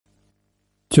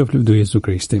Qoftë luvdu Jezu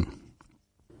Krishti.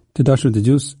 Të dashur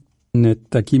dëgjues, në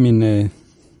takimin e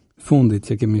fundit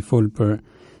që kemi folë për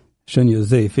shën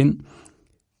Jozefin,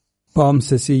 pam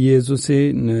se si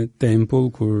Jezusi në tempull,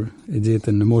 kur e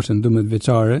gjetën në moshën 12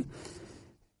 vjeçare,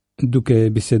 duke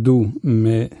bisedu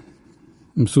me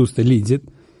mësues të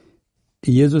ligjit,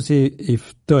 Jezusi i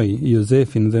ftoi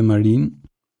Jozefin dhe Marin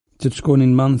që të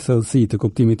shkonin man thellësi të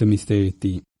kuptimit të misterit të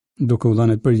tij, duke u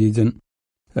dhënë përgjigjen: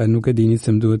 nuk e dini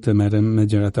se më duhet të merrem me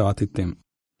gjërat e atit tim.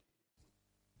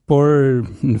 Por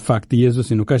në fakt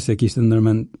Jezusi nuk është se kishte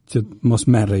ndërmend që mos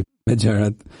merrej me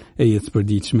gjërat e jetës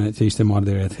përditshme që ishte marrë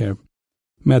deri atëherë.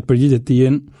 Me atë përgjigje të tij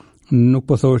nuk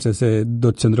po thoshte se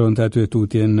do të qëndronte aty e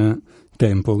tutje në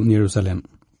tempull në Jerusalem.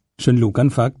 Shën Luka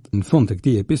në fakt në fund të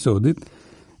këtij episodit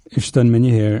shton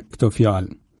menjëherë këto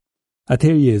fjalë.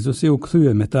 Atëherë Jezusi u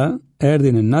kthye me ta,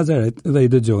 erdhi në Nazaret dhe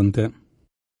i dëgjonte.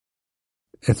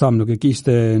 E tham, nuk e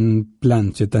kishte në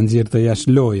plan që të nxjerrte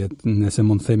jashtë lojet, nëse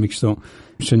mund të themi kështu,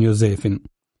 shën Jozefin,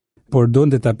 por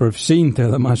donte ta përfshinte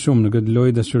edhe më shumë në këtë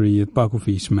lojë dashurie të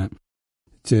pakufishme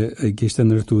që e kishte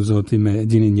ndërtuar Zoti me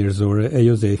gjinin njerëzore, e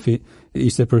Jozefi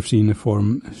ishte përfshirë në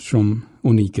formë shumë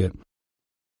unike.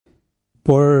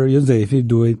 Por Jozefi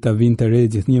duhet ta vinte re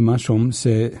gjithnjë më shumë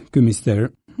se ky mister,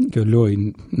 kjo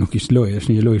lojë nuk ishte lojë,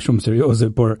 është një lojë shumë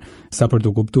serioze, por sa për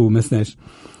të kuptuar mes nesh,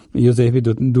 Jozefi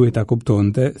duhet ta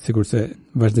kuptonte, sikurse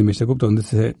vazhdimisht e kuptonte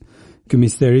se ky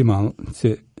mister i madh që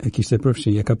e kishte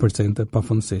përfshirë e ka përcente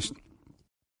pafundësisht.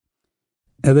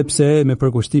 Edhe pse me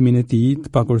përkushtimin e tij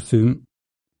të pakurthym,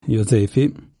 Jozefi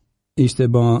ishte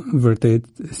vërtet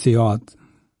si atë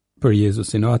për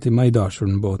Jezusin, ati më i dashur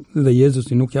në botë, dhe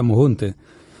Jezusi nuk ja mohonte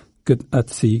këtë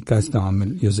atësi kaq të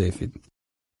ëmbël Jozefit.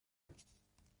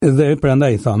 Dhe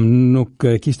prandaj tham, nuk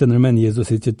kishte ndërmend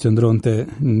Jezusi që të qëndronte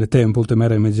në tempull të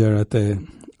merrej me gjërat e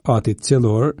atit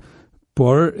qiellor,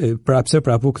 por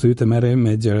prapë u kthye të merrej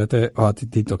me gjërat e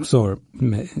atit toksor,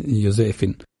 me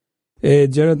Jozefin. E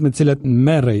gjërat me të cilat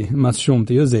merrej më shumë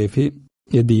të Jozefi,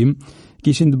 e dim,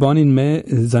 kishin të banin me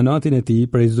zanatin e tij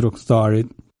prej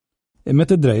zrugtarit. E me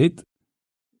të drejtë,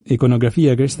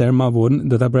 ikonografia krishtere më vonë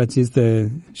do ta paraqiste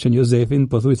shën Jozefin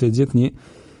pothuajse gjithnjë,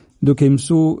 duke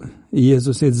mësu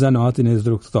Jezusi zanatin e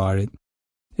zrugtarit.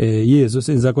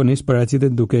 Jezusi zakonisht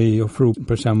paraqitet duke i ofruar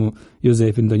për shembull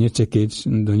Jozefin ndonjë çekiç,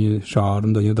 ndonjë sharr,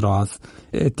 ndonjë dradh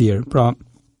e tjerë. Pra,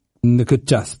 në këtë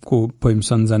çast ku po i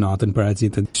mëson zanatin,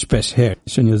 paraqitet shpesh herë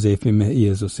shën Jozefi me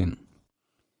Jezusin.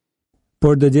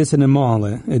 Por dëgjesën e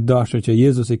madhe e dashur që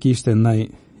Jezusi kishte ndaj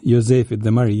Jozefit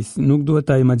dhe Maris, nuk duhet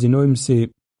ta imagjinojmë si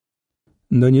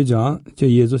ndonjë gjë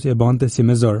që Jezusi e bante si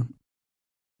me zor,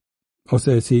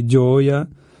 ose si gjoja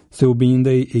se u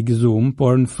bindej i gëzum,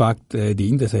 por në fakt e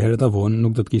dinte se herët avon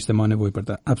nuk do të kishte më nevojë për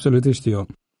ta. Absolutisht jo.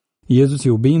 Jezusi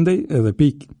u bindej edhe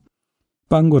pik,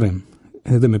 pa ngurim,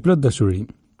 edhe me plot dashuri.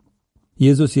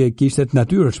 Jezusi e kishte të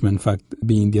natyrshme në fakt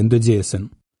bindjen, dëgjesën.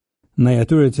 Ndaj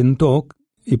atyre që në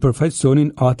tokë i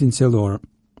përfaqësonin atin qiellor,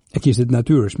 e kishte të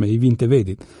natyrshme, i vinte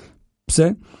vetit.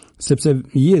 Pse? Sepse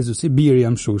Jezusi, biri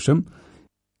i mëshueshëm,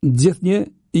 gjithnjë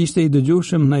ishte i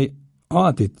dëgjueshëm ndaj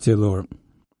atit qiellor.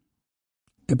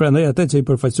 E prandaj ata që i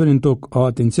përfaqësonin tokë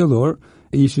atin qiellor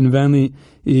ishin vendi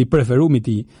i preferuar i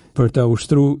tij për ta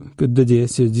ushtruar këtë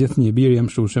dëgjesë që gjithnjë biri i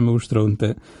mëshueshëm e ushtronte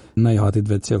ndaj atit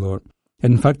vet qiellor. E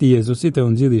në fakt Jezusi te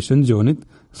ungjilli i Shën Gjonit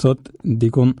thot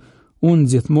dikun: unë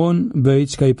gjithmonë bëj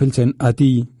çka i pëlqen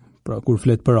atij, pra kur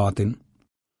flet për atin.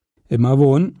 E më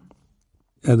vonë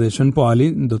edhe Shën Pali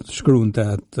do të shkruante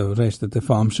atë rreshtet e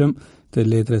famshëm të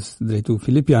letrës drejtu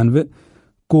Filipianëve,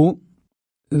 ku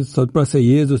thot pra se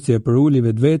Jezus që e përuli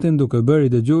vetveten duke bërë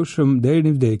i dëgjueshëm deri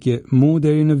në vdekje, mu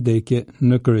deri në vdekje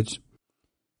në kryq.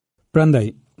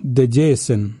 Prandaj,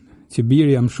 dëgjesën që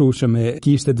biri i mëshueshëm e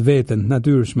kishte të veten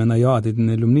natyrshme ndaj atit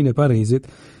në lumnin e Parizit,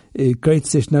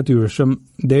 krejtësisht natyrshëm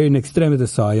deri në ekstremet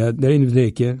e saj, deri në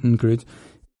vdekje në kryq,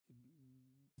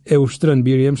 e ushtron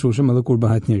biri i mëshueshëm edhe kur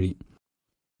bëhet njeri.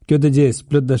 Kjo dëgjesë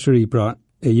plot dashuri pra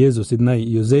e Jezusit ndaj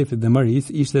Jozefit dhe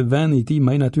Maris ishte vendi i tij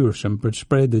më i natyrshëm për të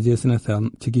shprehur dëgjesën e thellë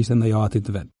që kishte ndaj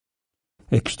atit vet.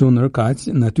 E kështu ndërkaq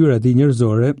natyra e tij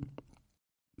njerëzore,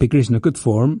 pikërisht në këtë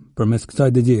formë, përmes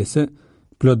kësaj dëgjese,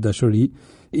 plot dashuri,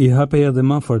 i hapej edhe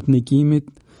më fort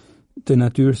ndikimit të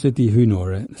natyrës së tij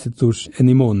hyjnore, si thosh e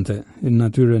nimonte në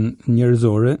natyrën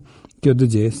njerëzore, kjo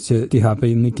dëgjesë që t'i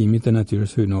hapej ndikimit të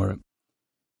natyrës hyjnore.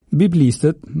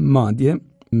 Biblistët madje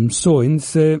mësojnë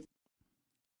se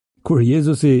kur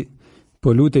Jezusi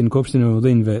po lutej në kopshtin e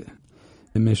udhënjve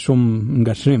me shumë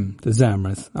ngashrim të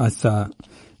zemrës, aq sa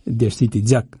djersiti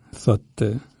gjak, thot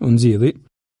ungjilli,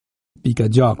 pika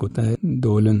gjakut e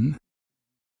dolën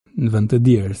në vend të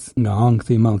djerës nga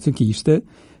ankthi i madh që kishte,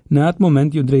 në atë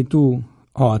moment ju drejtu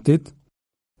atit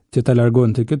që ta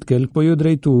largonte këtë kelk, po ju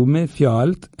drejtu me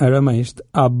fjalët aramaisht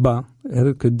Abba,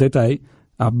 edhe këtë detaj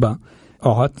Abba,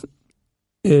 ahat,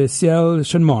 sjell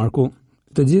Shën Marku.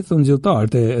 Të gjithë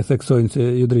ungjilltarët e theksojnë se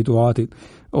ju drejtu atit,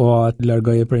 o atë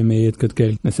largoje prej mejet këtë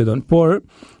kelk nëse don. Por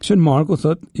Shën Marku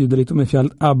thot ju drejtu me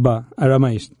fjalët Abba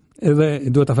aramaisht.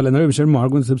 Edhe duhet ta falenderojmë Shën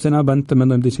Markun sepse na bën të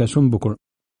mendojmë diçka shumë bukur.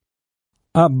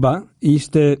 Abba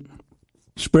ishte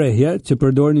shprehja që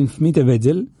përdornin fëmijët e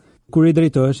vegjël kur i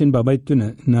drejtoheshin babait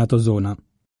tyne në ato zona.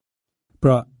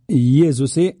 Pra,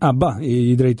 Jezusi Abba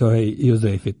i drejtohej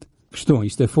Jozefit. Kështu,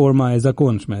 ishte forma e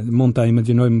zakonshme, mund ta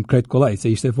imagjinojmë krejt kollaj,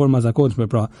 se ishte forma zakonshme,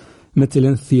 pra, me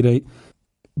cilën thirrej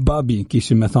babi,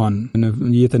 kishim me thonë, në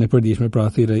jetën e përditshme, pra,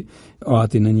 thirrej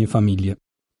ati në një familje.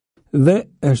 Dhe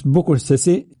është bukur se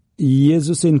si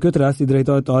Jezusi në këtë rast i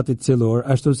drejtohet atit cellor,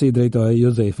 ashtu si i drejtohej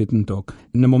Jozefit në tokë.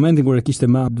 Në momentin kur e kishte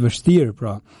më vështirë,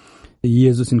 pra,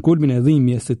 Jezusi në kulmin e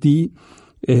dhimbjes së tij,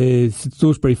 si të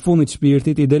thosh prej fundit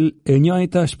shpirtit, i del e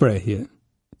njëjta shprehje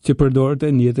që përdorte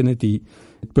në jetën e tij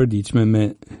të përditshme me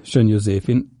Shën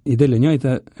Jozefin, i del e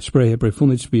njëjta shprehje prej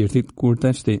fundit shpirtit kur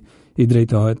tashti i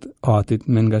drejtohet atit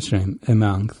me ngashrem e me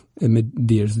ankth e me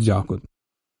dirës gjakut.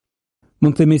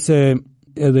 Mund të themi se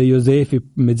edhe Jozefi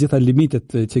me gjitha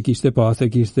limitet që kishte pas,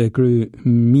 kishte kry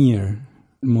mirë,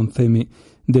 mund të themi,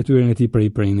 detyrën e tij për i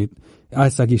prinit.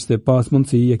 Aq sa kishte pas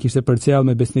mundësi, e kishte përcjell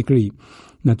me besnikëri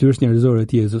natyrës njerëzore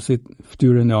të Jezusit,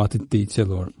 fytyrën e atit të tij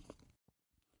qellor.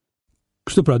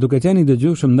 Kështu pra, duke qenë i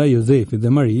dëgjueshëm ndaj Jozefit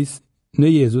dhe Marisë, në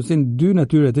Jezusin dy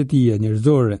natyrat e tija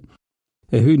njerëzore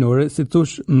e hyjnore, si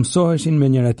thosh, mësoheshin me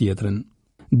njëra tjetrën.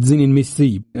 Dzinin miqësi,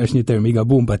 është një term i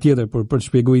gabuar patjetër, por për të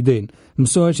shpjeguar idenë,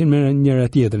 mësoheshin me njëra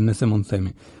tjetrën, nëse mund të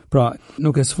themi. Pra,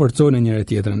 nuk e sforconin njëra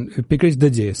tjetrën. Pikërisht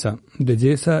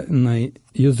dëgjesa ndaj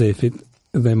Jozefit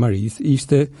dhe Marisë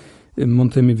ishte,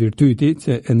 mund të themi, virtyti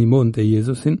që e ndihmonte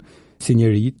Jezusin si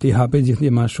njeri të hape gjithnjë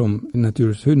më shumë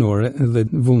natyrës hyjnore dhe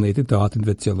vullnetit të atit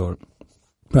vetëqellor.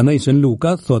 Prandaj Shën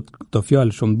Luka thot këto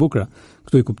fjalë shumë bukura,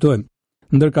 këtu i kuptojmë.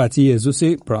 Ndërkaq që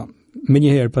Jezusi, pra, më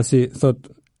njëherë pasi thot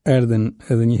erdhen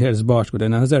edhe një herë së bashku te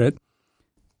Nazaret,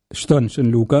 shton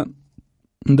Shën Luka,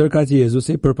 ndërkaq që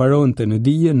Jezusi përparonte në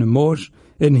dije, në moshë,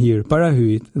 e në hir para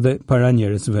hyjit dhe para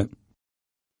njerëzve.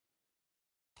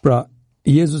 Pra,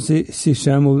 Jezusi si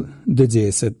shembull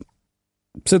dëgjeset.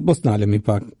 Pse të mos ndalemi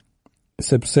pak?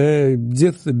 Sepse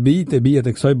gjithë bijtë e bijat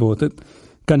e kësaj botet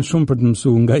kanë shumë për të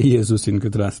mësuar nga Jezusi në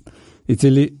këtë rast, i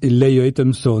cili lejoi të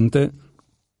mësonte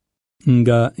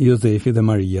nga Jozefi dhe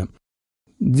Maria.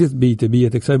 Gjithë bijtë e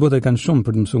bijat e kësaj bote kanë shumë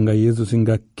për të mësuar nga Jezusi,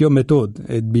 nga kjo metodë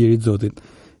e të birit Zotit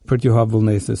për t'ju hapë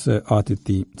vullnesës së atit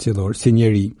tij qellor, si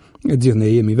njeri. Gjithë ne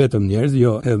jemi vetëm njerëz,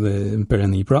 jo edhe në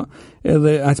perëndi, pra,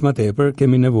 edhe aq më tepër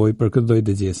kemi nevojë për këtë lloj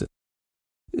dëgjese.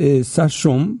 Sa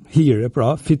shumë hire,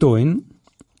 pra, fitojnë,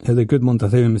 edhe këtë mund të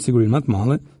themi me siguri më të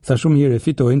madhe, sa shumë hire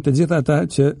fitojnë të gjitha ata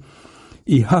që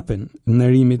i hapen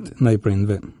ndërimit ndaj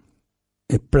prindve.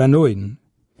 E pranojnë,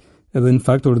 edhe në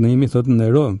fakt urdhënimi thotë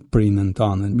ndero prindën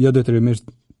tënde. Jo detyrimisht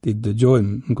ti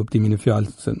dëgjojmë në kuptimin e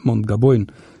fjalës se mund të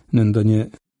gabojnë në ndonjë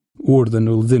urdhër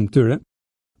në udhëzim tyre,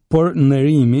 por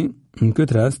ndërimi në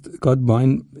këtë rast ka të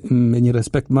bëjë me një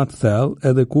respekt më të thellë,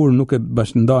 edhe kur nuk e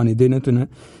bashkëndani idenë e tyre.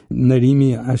 Ndërimi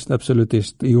është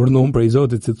absolutisht i urdhëruar prej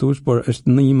Zotit, si thosh, por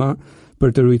është ndihma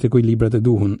për të ruajtur ekuilibrat e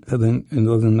duhur, edhe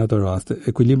në ato raste,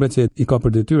 ekuilibrat që i ka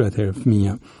për detyrë atëherë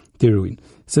fëmia të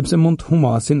ruajnë, sepse mund të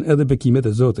humasin edhe bekimet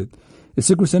e Zotit. E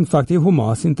sikurse në fakt i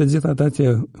humasin të gjithë ata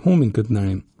që humbin këtë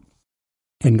ndërim.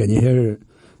 E nganjëherë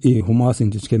i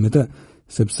humasin që kemi të,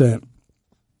 sepse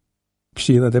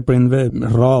këshillat e prindve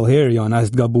rrallë herë janë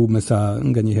as të gabuar sa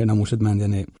nganjëherë na mushet mendja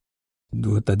ne.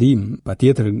 Duhet ta dim,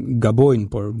 patjetër gabojnë,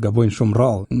 por gabojnë shumë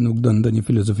rrallë, nuk do ndonjë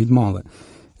filozofi të madhe.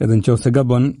 Edhe nëse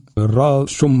gabon, rrallë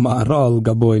shumë më rrallë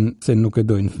gabojnë se nuk e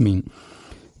dojnë fëmin.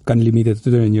 Kanë limitet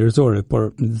të tyre njerëzore,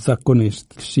 por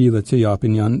zakonisht këshillat që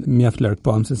japin janë mjaft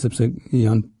largpamëse sepse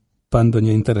janë pa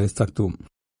ndonjë interes caktuar.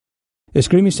 E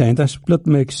Shkrimi i Shenjtë është plot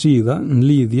me këshilla në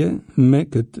lidhje me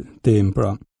këtë temë,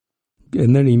 pra, e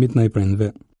ndërimit ndaj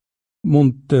prindve.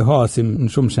 Mund të hasim në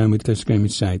shumë shembuj të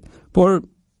Shkrimit të Shenjtë, por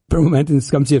për momentin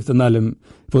s'kam qejf të ndalem,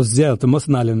 po zgjell të mos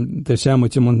ndalem të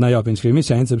shembuj që mund të na japin Shkrimi i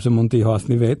Shenjtë, sepse mund t'i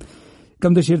hasni vetë.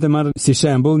 Kam dëshirë të marr si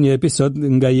shembull një episod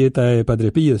nga jeta e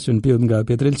Padrepijës që nëpjot nga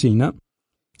Pietrelcina.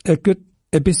 E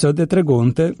këtë episod e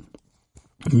tregonte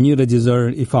një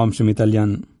regjisor i famshëm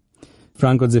italian,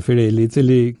 Franco Zeffirelli, i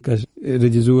cili ka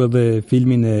regjizuar edhe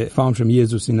filmin e famshëm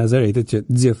Jezusi i Nazaretit që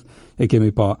gjithë e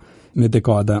kemi pa me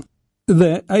dekada.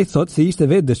 Dhe ai thotë se ishte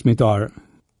vetë dëshmitar.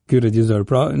 Ky regjisor,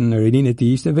 pra, në rininë e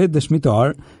tij ishte vetë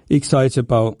dëshmitar i kësaj që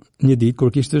pa një ditë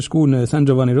kur kishte shkuar në San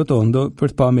Giovanni Rotondo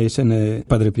për të pa meshën e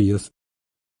Padrepijës.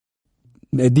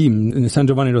 e dim në San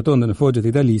Giovanni Rotondo në fogjet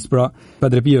e Italisë, pra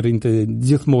Padre Pio rinte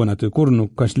gjithmonë aty, kur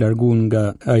nuk ka larguar nga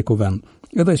ai kuvent.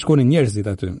 Edhe shkonin njerëzit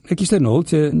aty. E kishte ndodhur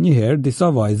që një herë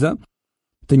disa vajza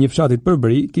të një fshatit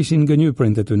përbëri kishin ngënyer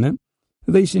printet tyne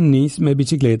dhe ishin nis me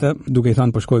bicikleta, duke I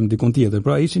thënë po shkojmë diku tjetër.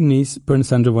 Pra ishin nis për në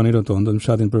San Giovanni Rotondo, në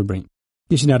fshatin përbëri.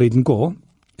 Kishin arritur në kohë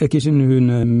e kishin hyrë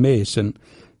në meshën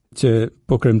që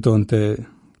po kremtonte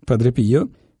Padre Pio.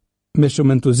 Me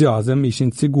shumë entuziazëm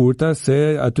ishin të sigurta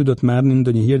se aty do të merrnin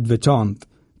ndonjë hir të veçantë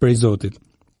prej Zotit.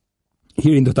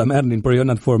 Hirin do ta merrnin, por jo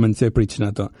në atë formën që e priçin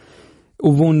ato.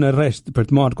 U vonë në rresht për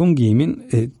të marrë kungimin,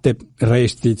 te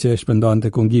rreshti që shpëndonte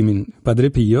kungimin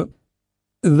Padre Pio,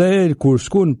 dhe kur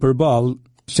shkuan përballë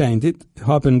shenjtit,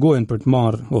 hapen gojën për të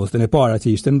marrë hostën e para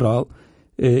që ishte në rrallë,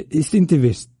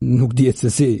 instinktivisht, nuk dihet se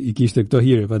si I kishte këto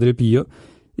hire Padre Pio,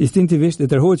 instinktivisht e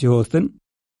tërhoqi hostën,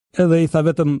 edhe I tha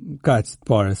vetëm kaq të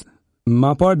parës.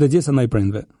 Ma parë dëgjesa ndaj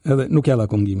prindve, edhe nuk jalla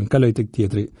kungimin, kaloi tek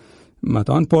tjetri. Ma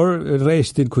thonë, por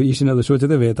rreshtin ku ishin edhe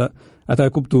shoqet e veta, ata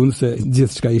e kuptuan se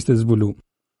gjithçka ishte zbulu.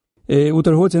 U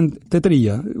tërhoqen te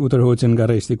tria, u tërhoqen nga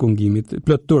rreshti I kungimit,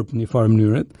 plot turp në një farë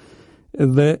mënyre,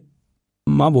 dhe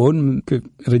ma vonë ky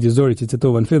regjizori që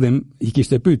citova në fillim I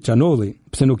kishte pyet çanolli,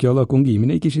 pse nuk jolla kungimin,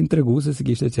 e I kishin treguar se si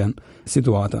kishte qenë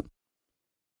situata.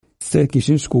 Se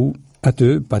kishin shku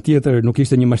aty, patjetër nuk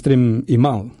ishte një mashtrim I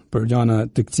madh për gjana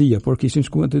të këqija, por kishin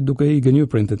shku aty duke I gënyer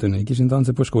printet e tyre, kishin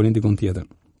thënë se po shkonin diku tjetër.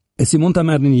 E si mund ta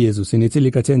merrnin Jezusin, I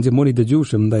cili ka qenë gjithmonë I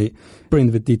dëgjueshëm ndaj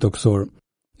prindve të tij toksor?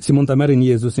 Si mund ta merrin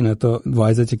Jezusin ato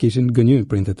vajza që kishin gënyer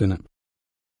printet e tyre?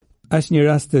 Është një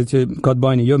rast që ka të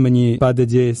bëjë jo me një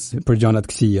padëgjesë për gjana të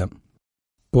këqija,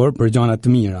 por për gjana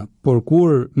të mira. Por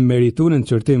kur merituan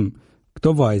çortim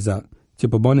këto vajza që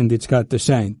po bënin diçka të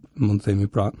shenjtë, mund të themi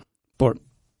pra, por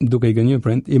duke I gënyer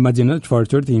prind, imagjino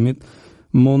çfarë çortimit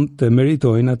mund të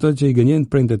meritojnë ato që I gënjen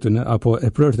prindet tyre apo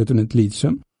e prërtet tyre të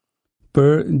ligjshëm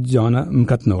për gjana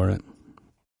mëkatnore.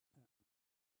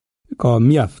 Ka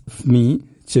mjaft fëmijë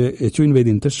që e quajnë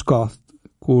vetin të shkath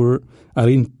kur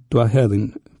arrin t'ua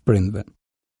hedhin prindve.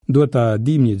 Duhet ta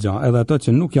dim një gjë, edhe ato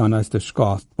që nuk janë as të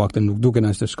shkath, paktën nuk duken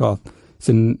as të shkath,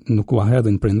 se nuk ua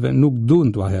hedhin prindve, nuk duhen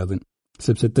t'ua hedhin,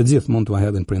 sepse të gjithë mund t'ua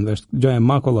hedhin prindve, është gjëja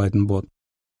më e kollajt në botë.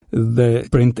 Dhe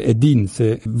prind e din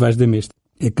se vazhdimisht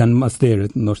e kanë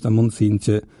masteret, ndoshta mundësinë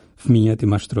që fëmijët I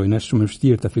mashtrojnë, është shumë e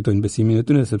vështirë të fitojnë besimin e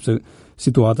tyre sepse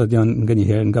situatat janë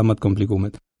nganjëherë nga më të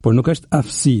komplikuara. Por nuk është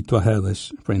aftësi t'ua hedhësh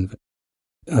prindve.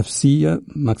 Aftësia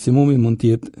maksimumi mund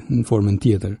të jetë në formën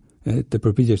tjetër, të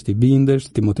përpiqesh të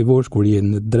bindesh, të motivosh kur je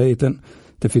në drejtën,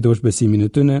 të fitosh besimin e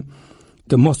tyre,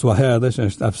 të mos t'ua hedhësh,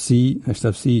 është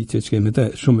aftësi që çkemi të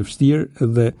shumë e vështirë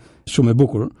dhe shumë e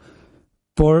bukur.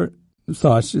 Por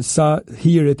thash, sa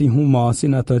hiret I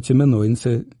humasin ata që mendojnë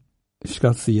se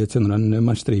shkallësia qëndron në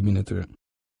mashtrimin e tyre.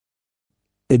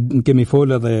 Kemi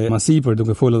folë edhe masipër,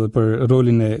 duke folë edhe për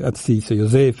rolin e atësisë së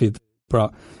Jozefit, pra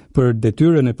për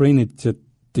detyrën e prindit që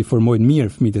t'i formojnë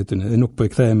mirë fëmijët e tyre, dhe nuk po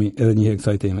I kthehemi edhe një herë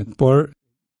kësaj teme. Por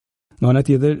në ana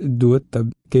tjetër duhet ta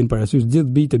kenë parasysh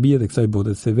gjithë bijtë e bijat e kësaj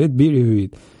bote, se vetë biri I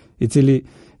hyjit, I cili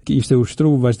ishte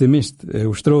ushtruar vazhdimisht, e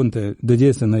ushtronte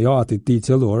dëgjesën e jatit të tij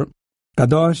qellor, ka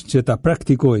dashur që ta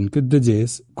praktikojnë këtë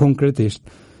dëgjesë konkretisht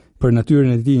për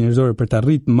natyrën e tij njerëzore, për të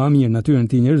arritur më mirë natyrën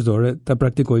e tij njerëzore, ta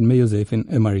praktikojnë me Jozefin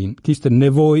e Marin. Kishte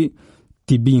nevojë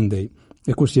t'i bindej.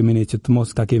 E kush jemi ne që të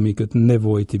mos ta kemi këtë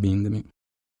nevojë t'i bindemi?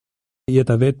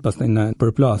 Jeta vet pastaj na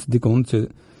përplas dikon që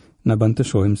na bën të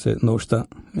shohim se ndoshta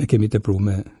e kemi tepruar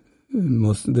me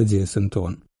mos dëgjesën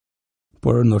tonë.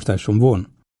 Por ndoshta është shumë vonë.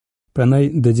 Prandaj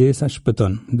dëgjesa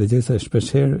shpëton. Dëgjesa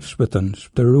shpeshherë shpëton.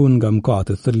 Të ruan nga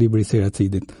mëkatet, thot libri I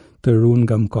Seracidit, të ruan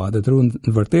nga mëkatet, të ruan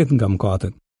vërtet nga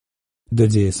mëkatet.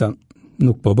 Dëgjesa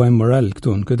nuk po bëjmë moral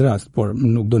këtu në këtë rast, por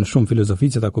nuk do në shumë filozofi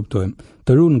që ta kuptojmë.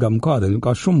 Të ruan nga mëkatet,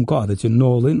 ka shumë mëkate që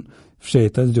nollin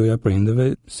fshetas gjoja prindëve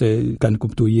se kanë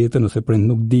kuptuar jetën ose prind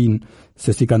nuk dinë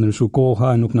se si kanë ndryshuar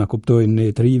koha, nuk na kuptojnë ne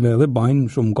të rive dhe bajnë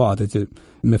shumë mëkate që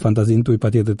me fantazinë tuaj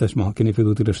patjetër tashmë keni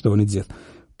filluar të rreshtoni të gjithë.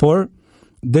 Por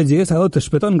dëgjesa edhe të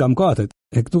shpëton nga mëkatet.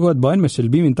 E këtu ka të bëjnë me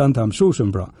shëlbimin tanë të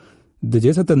amshushëm, pra.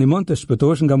 Dëgjesa të ndihmon të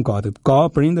shpëtohesh nga mëkatet. Ka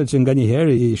prindër që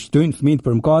nganjëherë I shtyjnë fëmijët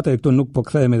për mëkate, e këtu nuk po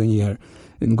kthehemi edhe një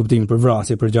herë në kuptimin për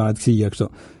vrasje, për gjëra të këqija kështu.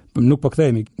 Nuk po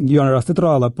kthehemi, janë raste të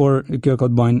rralla, por kjo ka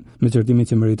të bëjnë me çertimin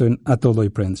që meritojnë ato lloj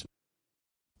prindsh.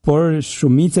 Por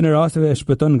shumicën e rasteve e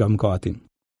shpëton nga mëkati.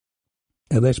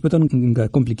 Edhe e shpëton nga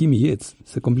komplikimi I jetës,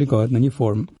 se komplikohet në një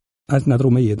formë, as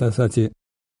natyrë me jeta, saqë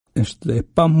është e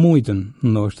pamujtën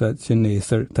ndoshta që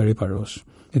nesër ta riparosh.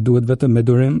 E duhet vetëm me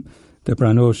durim të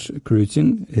pranosh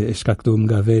kryqin e shkaktuar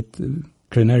nga vetë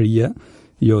krenaria,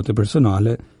 jo të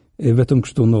personale, e vetëm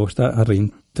kështu ndoshta arrin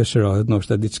të shërohet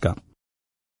ndoshta diçka.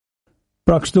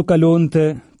 Pra kështu kalonte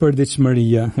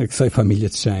përditshmëria e kësaj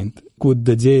familje të shenjtë, ku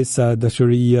dëgjesa,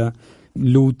 dashuria,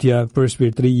 lutja,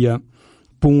 përshpirtëria,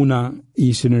 puna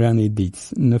ishin rënë i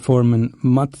ditës, në formën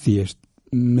më të thjeshtë,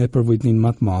 me përvojtnin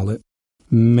më të madhe,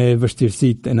 me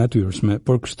vështirësitë e natyrshme,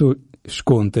 por kështu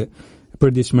shkonte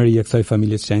përditshmëria e kësaj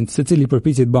familje të shenjtë, secili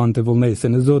përpiqej të bante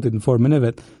vullnesen e Zotit në formën e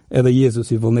vet, edhe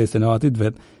Jezusi vullnesen e Atit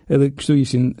vet, edhe kështu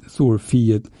ishin thur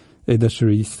fijet e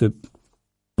dashurisë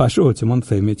pashoqe, mund të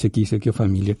themi, që kishte kjo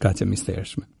familje kaq e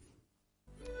mistershme.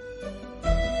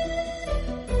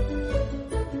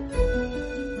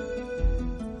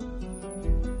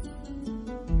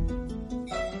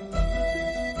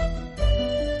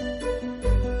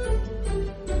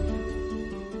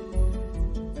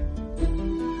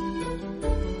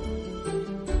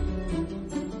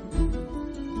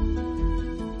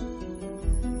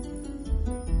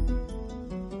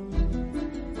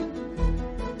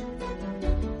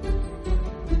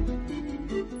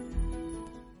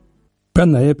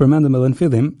 Prandaj e përmendëm edhe në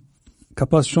fillim, ka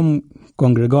pas shumë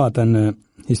kongregata në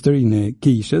historinë e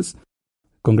kishës,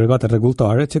 kongregata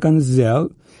rregulltare që kanë zgjedhur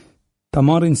ta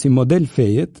marrin si model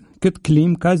fejet këtë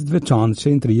klim kaq të veçantë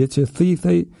shenjtërie që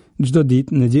thithej çdo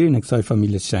ditë në gjirin e kësaj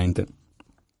familje të shenjtë.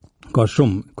 Ka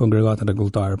shumë kongregata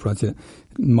rregulltare pra që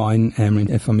marrin emrin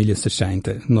e familjes së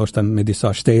shenjtë, ndoshta me disa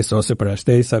shtesa ose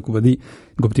parashtesa, ku vëdi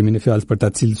kuptimin e fjalës për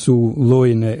ta cilësuar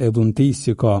llojin e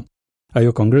dhuntisë që ka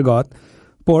ajo kongregat,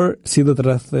 por si do të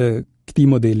rreth këtij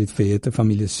modelit feje të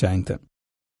familjes së shenjtë.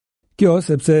 Kjo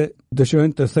sepse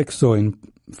dëshirojnë të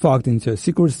theksojnë faktin që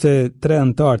sikurse tre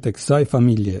anëtarë të kësaj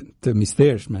familje të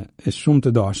mistershme e shumë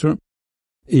të dashur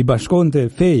i bashkonte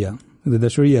feja dhe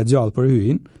dashuria gjallë për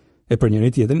hyjin e për njëri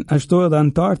tjetrin, ashtu edhe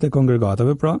anëtarët e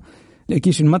kongregatave pra e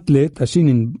kishin më të lehtë ta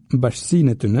shihnin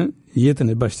bashkësinë e tyre, jetën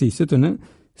e bashkësisë së tyre,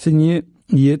 si një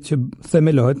jetë që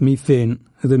themelohet mbi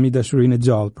fenë dhe mbi dashurinë e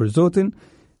gjallë për Zotin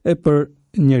e për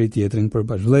njëri tjetrin, për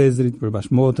bashkëvëllezërit, për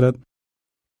bashkëmotrat.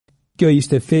 Kjo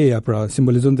ishte feja, pra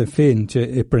simbolizonte fenë që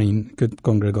e prin këtë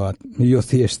kongregat, jo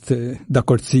thjesht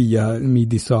dakordësia mi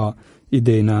disa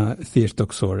idena thjesht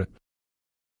toksore,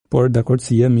 por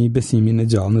dakordësia mi besimin e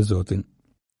gjallë në Zotin.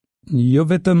 Jo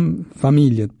vetëm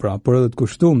familjet, pra, por edhe të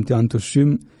kushtumt janë të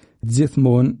shym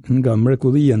gjithmonë nga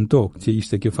mrekullia në tokë që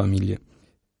ishte kjo familje,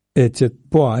 e që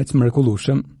po aq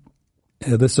mrekullueshëm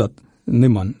edhe sot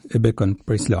ndihmon e bekon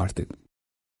prej lartit.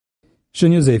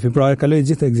 Shën Jozefi pra e kaloi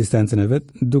gjithë ekzistencën e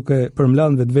vet duke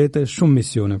përmbledhur vetvete shumë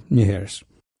misione njëherësh.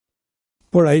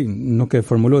 Por ai nuk e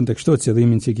formulonte kështu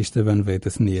qëllimin që kishte vënë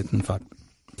vetes në jetë në fakt.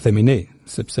 Themi ne,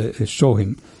 sepse e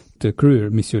shohim të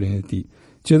kryer misionin e tij.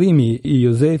 Qëllimi i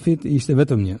Jozefit ishte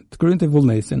vetëm një, të kryente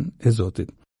vullnesen e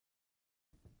Zotit.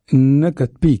 Në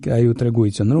këtë pikë ai u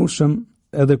tregoi qëndrueshëm,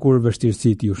 edhe kur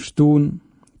vështirësitë ju shtuan,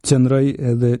 qëndroi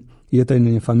edhe jetoi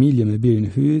në një familje me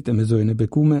birin e hyjit e me zorin e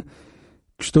bekuar.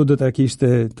 Kështu do ta kishte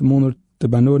të mundur të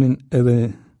banonin edhe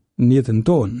në jetën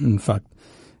tonë, në fakt.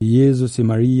 Jezusi,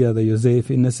 Maria dhe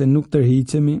Jozefi, nëse nuk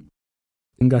tërhiqemi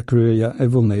nga kryerja e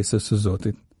vullnesës së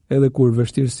Zotit, edhe kur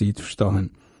vështirësitë fshtohen,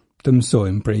 të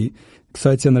mësojmë prej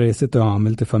kësaj qendrese të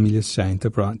ëmbël të familjes së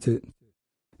shenjtë, pra që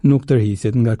nuk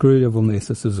tërhiqet nga kryerja e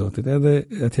vullnesës së Zotit, edhe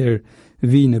atëherë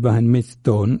vinë e bëhen miq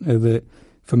tonë edhe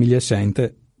familja e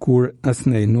shenjtë kur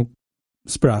asnjë nuk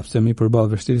sprapsemi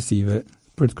përballë vështirësive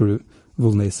për të kryer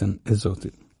vullnesën e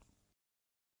Zotit.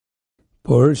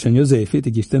 Por shën Jozefi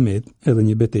i kishte met edhe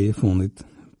një betejë fundit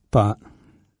pa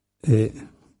e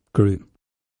kry.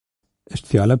 Është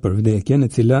fjala për vdekjen e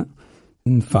cila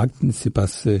në fakt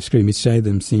sipas shkrimit të shenjtë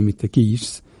dhe mësimit të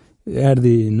kishës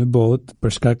erdhi në botë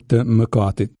për shkak të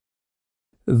mëkatit.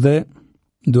 Dhe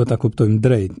duhet ta kuptojmë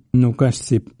drejt, nuk është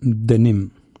si dënim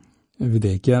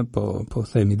vdekja, po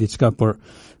themi diçka, por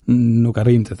nuk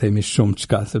arrim të themi shumë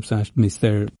çka sepse është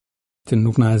mister që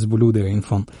nuk na e zbulu deri në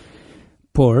fund.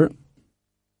 Por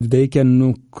vdekja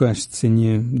nuk është si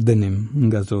një dënim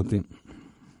nga Zoti.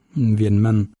 Më vjen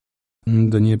mend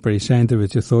ndonjë prej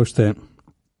shenjtëve që thoshte,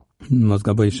 mos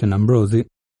gaboj Shën Ambrozi,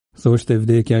 thoshte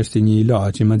vdekja është si një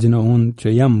ilaç. Imagjino unë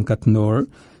që jam katënor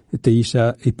të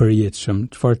isha i përjetshëm,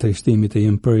 çfarë trishtimit të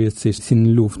jem përjetësisht si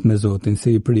në luftë me Zotin,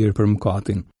 si i prirë për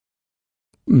mëkatin.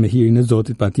 Me hirin e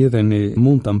Zotit patjetër ne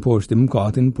mund ta mposhtim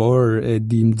mëkatin, por e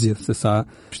dim gjithë se sa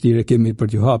vështirë kemi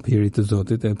për t'u hap hirit të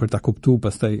Zotit e për ta kuptuar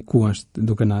pastaj ku është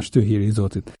duke na shtyr hiri i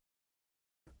Zotit.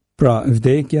 Pra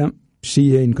vdekja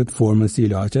shihej në këtë formë si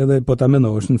ilaç, edhe po ta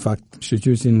mendosh në fakt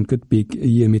shqyrësin në këtë pikë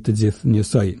jemi të gjithë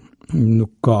njësoj.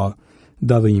 Nuk ka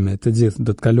dallime, të gjithë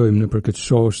do të kalojmë nëpër këtë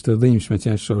shosh të dhimbshme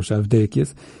që është shosha e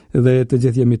vdekjes dhe të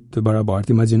gjithë jemi të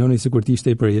barabartë. Imagjinoni sikur të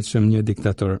ishte i përjetshëm një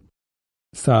diktator.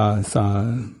 Sa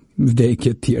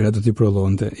vdekje të tjera do t'i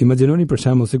prodhonte. Imagjinoni për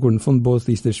shembull sikur në fund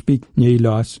botës ishte shpik një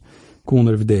ilaç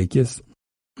kundër vdekjes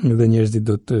dhe njerëzit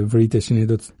do të vriteshin e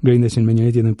do të grindeshin me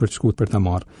njëri tjetrin për të shkuar për ta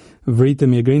marrë.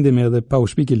 Vritemi e grindemi edhe pa u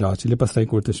shpik ilaçi, le pastaj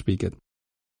kur të shpiket.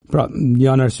 Pra,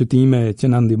 janë arsyetime që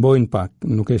na ndihmojnë pak,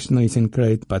 nuk e shnisin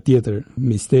krejt patjetër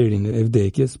misterin e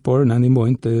vdekjes, por na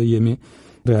ndihmojnë të jemi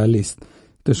realist,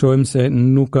 të shohim se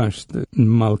nuk është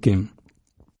mallkim,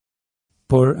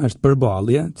 por është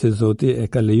përballje që Zoti e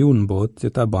ka lejuar në botë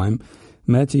që ta bëjmë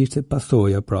me që ishte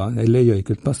pasoja, pra e lejoj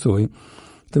këtë pasojë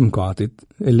të mëkatit,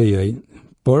 e lejoj,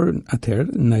 por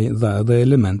atëherë na dha edhe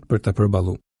element për ta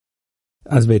përballuar.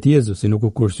 As vetë Jezusi nuk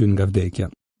u kursyn nga vdekja.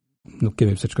 Nuk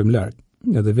kemi pse të shkojmë larg.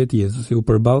 Edhe vetë Jezusi u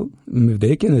përball me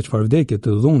vdekjen, e çfarë vdekje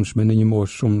të dhunshme në një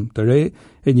moshë shumë të re,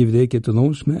 e një vdekje të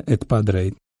dhunshme e të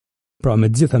padrejtë. Pra me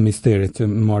gjitha misteret që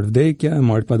marr vdekja,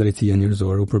 marr padrejtësia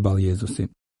njerëzore, u përball Jezusi.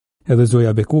 Edhe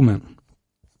Zoja bekume,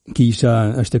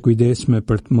 kisha është e kujdesshme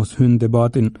për të mos hyrë në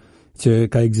debatin që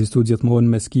ka ekzistuar gjithmonë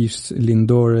mes kishës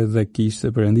lindore dhe kishës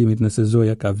së Perëndimit, nëse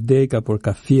Zoja ka vdekë apo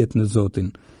ka fjet në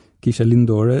Zotin. Kisha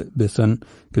lindore beson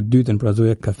këtë dytën, pra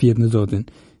Zoja ka fjet në Zotin.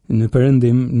 Në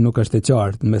Perëndim nuk është e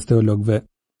qartë mes teologëve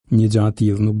një gjë e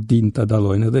tillë, nuk din ta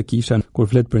dallojnë, edhe kisha kur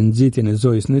flet për ngjitjen e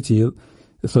Zojës në qiell,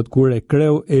 thot kur e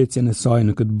kreu ecjen e saj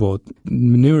në këtë botë. Në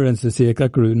mënyrën se si e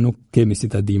ka kryer nuk kemi si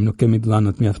ta dim, nuk kemi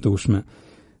dhëna të mjaftueshme.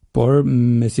 Por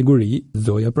me siguri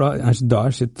Zoja pra është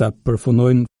dashur ta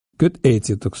përfundojnë këtë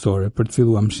ecje toksore për të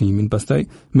filluar mshimin, pastaj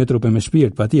me trup e me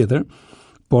shpirt patjetër,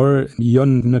 por jo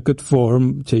në këtë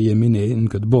formë që jemi ne në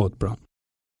këtë botë pra.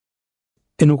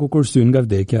 E nuk u kursyn nga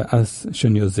vdekja as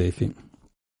shën Jozefi.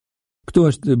 Këtu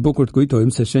është bukur të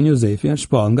kujtojmë se shën Jozefi është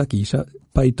shpall nga kisha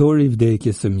pajtori i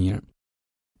vdekjes së mirë.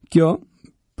 Kjo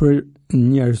për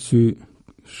një arsye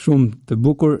shumë të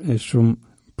bukur e shumë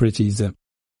precize.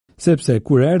 Sepse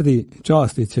kur erdhi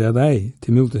çasti që edhe ai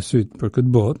të mbyllte syt për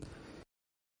këtë botë,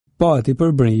 pati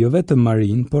përbërë jo vetëm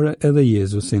Marin, por edhe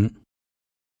Jezusin.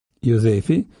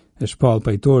 Jozefi e shpall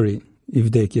pajtori i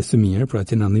vdekjes së mirë, pra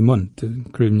që na ndihmon të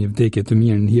kryejmë një vdekje të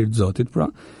mirë në hir të Zotit, pra,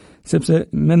 sepse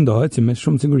mendohet që me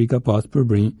shumë siguri ka pas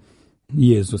përbërë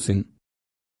Jezusin.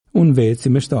 Unë vetë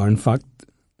si meshtar në fakt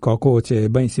ka kohë që e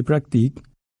bëjnë si praktik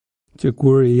që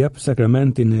kur i jep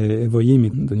sakramentin e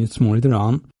vojimit të një çmurit të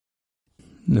ranë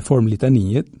në formë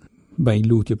litanijet, bëjnë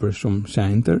lutje për shumë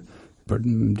shenjtër, për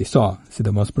disa,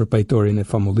 sidomos për pajtorin e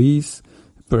famullisë,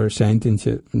 për shenjtin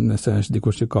që nëse është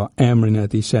dikush që ka emrin e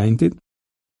atij shenjtit,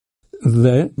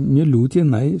 dhe një lutje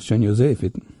ndaj Shën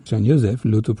Jozefit. Shën Jozef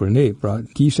lutu për ne, pra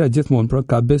kisha gjithmonë pra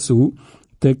ka besu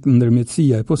tek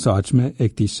ndërmjetësia e posaçme e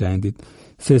këtij shenjtit.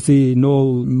 Se si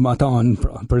nol matan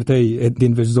pra, për te e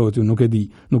din veç Zoti, nuk e di,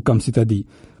 nuk kam si ta di.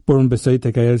 Por unë besoj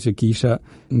tek ajo që kisha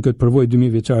në këtë përvojë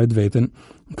 2000 vjeçare të vetën,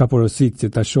 ka porosit që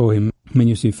ta shohim me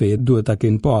një sy feje, duhet ta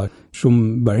kenë pa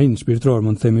shumë barin shpirtëror,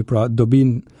 mund të themi pra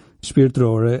dobin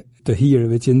shpirtërore të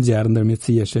hirëve që nxjerr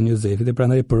ndërmjetësia e Shën Jozefit, dhe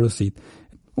prandaj porosit.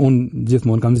 Unë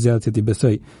gjithmonë kam zgjatur që ti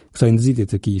besoj kësaj nxitje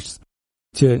të kishës,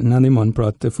 që na ndihmon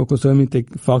pra të fokusohemi tek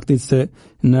fakti se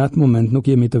në atë moment nuk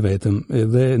jemi të vetëm,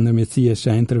 edhe ndërmjetësia e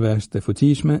shenjtërve është e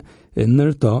fuqishme, e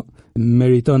ndërto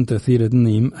meriton të thirret në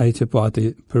nim ai që pati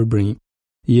përbërë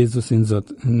Jezusin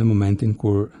Zot në momentin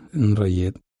kur nrë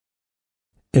jetë.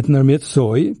 E të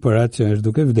ndërmjetësoj për atë që është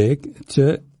duke vdek, që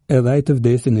edhe ai të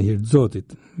vdesin në hir të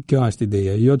Zotit. Kjo është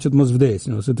ideja, jo që të mos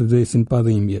vdesin ose të vdesin pa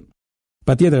dhimbje.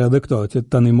 Patjetër edhe këto që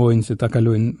ta ndihmojnë që ta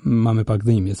kalojnë ma me pak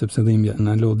dhimbje, sepse dhimbja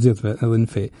na lodh gjithve edhe në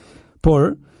fe.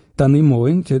 Por ta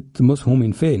ndihmojnë që të mos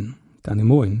humbin fen, ta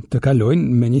ndihmojnë të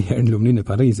kalojnë menjëherë në lumnin e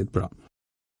Parizit pra.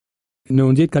 Në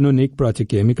undjet kanonik pra që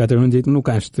kemi, katër undjet nuk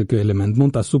është ky element,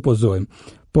 mund ta supozojmë,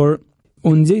 por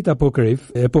undjet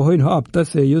apokrif e pohojnë hapta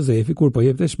se Jozefi kur po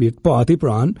jepte shpirt, po ati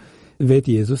pranë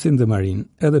vetë Jezusin dhe Marin,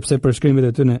 edhe pse për shkrimet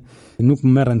e tyre nuk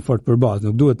merren fort për bazë,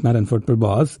 nuk duhet merren fort për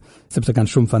bazë, sepse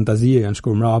kanë shumë fantazie, janë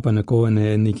shkuar mrapa në kohën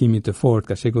e ndikimit të fortë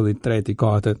ka shekullit 3,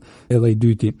 4 edhe i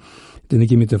 2 të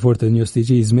ndikimit të fortë të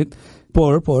gnosticizmit,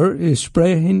 por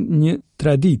shprehin një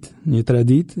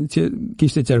traditë që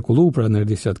kishte qarkulluar pra në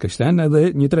rrjedhisat krishterë,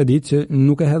 edhe një traditë që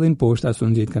nuk e hedhin poshtë as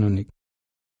undjet kanonik.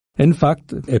 Në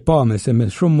fakt, e pame se me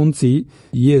shumë mundësi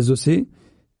Jezusi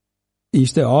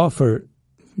ishte afër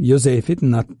Jozefit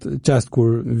në atë çast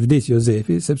kur vdes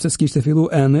Jozefi, sepse s'kishte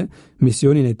filluar ende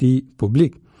misionin e tij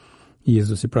publik.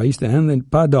 Jezusi pra ishte ende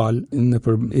pa dal në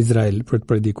për Izrael për të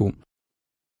predikuar.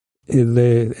 Dhe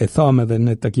e thamë edhe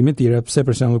në takime tjera, pse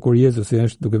për shembull kur Jezusi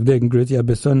është duke vdekur në kryq, ja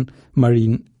beson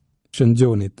Marin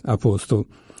Shëngjonit apostull,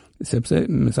 sepse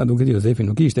me sa duket Jozefi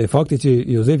nuk ishte. E fakti që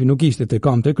Jozefi nuk ishte te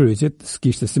kam të kryqit,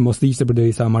 s'kishte si mos ishte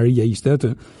përderisa Maria ishte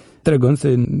aty, tregon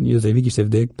se Jozefi kishte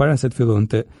vdek para se të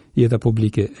fillonte jeta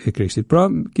publike e Krishtit. Pra,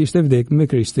 kishte vdek me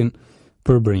Krishtin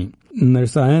për brinj,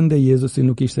 ndërsa ende Jezusi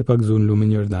nuk ishte pakzuar në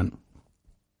lumin Jordan.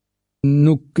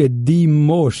 Nuk e di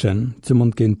moshën që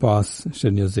mund të kenë pas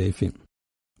shën Jozefi.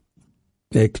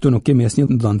 E këtu nuk kemi asnjë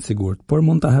dhënë të sigurt, por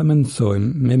mund ta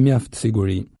mendsojmë me mjaft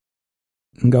siguri.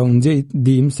 Nga unë gjejt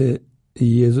dim se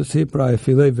Jezusi pra e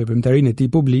filloi veprimtarinë e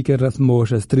tij publike rreth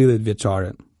moshës 30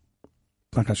 vjeçare.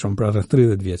 Pak a shumë pra rreth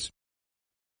 30 vjeç.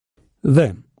 Dhe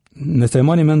nëse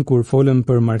mani mend kur folëm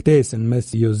për martesën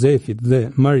mes Jozefit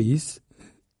dhe Maris,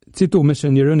 cituam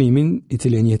shën Jeronimin, i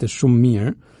cili e njehte shumë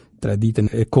mirë traditën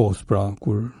e kohës, pra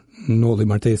kur nolli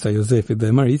martesa Jozefit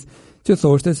dhe Maris, që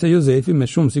thoshte se Jozefi me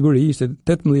shumë siguri ishte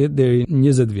 18 deri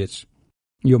 20 vjeç.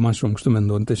 Jo më shumë, kështu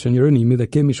mendonte shën Jeronimi dhe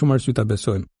kemi shumë arsye ta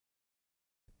besojmë.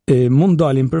 E mund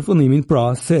dalim përfundimin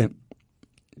pra se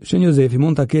shën Jozefi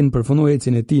mund ta kenë përfunduar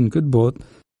ecjen e tij në këtë botë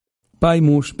pa i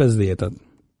mush 50-at.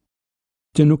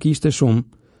 Që nuk ishte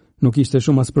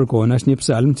shumë as për kohën. Është një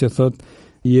psalm që thot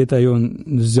jeta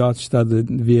jonë zgjat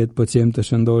 70 vjet, po qem të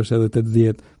shëndosh edhe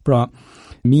 80. Pra,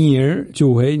 mirë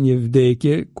quhej një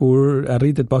vdekje kur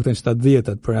arritet paktën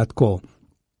 70-at për atë kohë.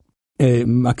 E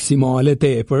maksimale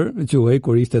tepër quhej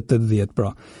kur ishte 80. Pra,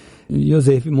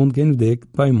 Jozefi mund të kenë vdek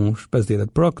pa i mush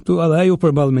 50-at. Pra, këtu edhe ai u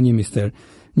përball me një mister,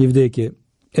 një vdekje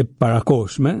e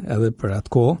parakoshme edhe për atë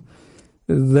kohë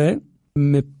dhe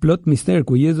me plot mister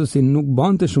ku Jezusi nuk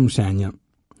bante shumë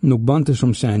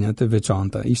shenja të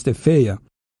veçanta, ishte feja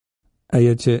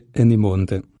ajo që e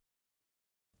ndihmonte.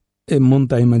 E mund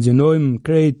ta imagjinojmë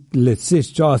krejt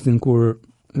lehtësisht çastin kur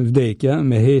vdekja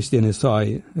me heshtjen e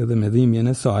saj edhe me dhimbjen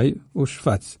e saj u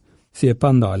shfaq si e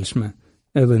pandalshme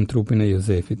edhe në trupin e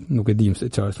Jozefit. Nuk e dim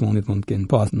se çfarë fundit mund të kenë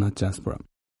pas në atë çast pra.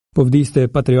 Po vdiste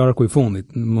patriarku i fundit,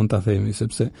 mund ta themi,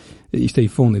 sepse ishte i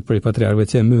fundit për i patriarkëve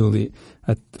që e mbylli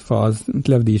atë fazë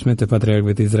të lavdishme të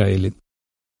patriarkëve të Izraelit.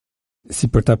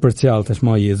 Si për ta përcjellë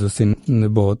tashmë Jezusin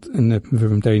në botë, në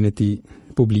veprimtarinë e tij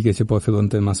publike që po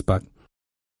fillonte mas pak.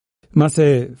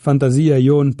 Mase fantazia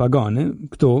jonë pagane,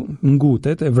 këto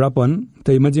ngutet e vrapon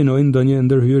të imagjinojnë ndonjë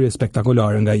ndërhyrje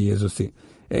spektakolare nga Jezusi.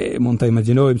 Mund të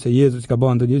imagjinojmë se Jezus ka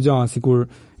bën ndonjë gjë sikur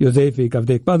Jozefi ka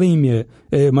vdek pa dhimbje,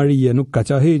 e Maria nuk ka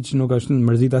qa hiç, nuk është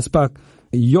mërzit as pak.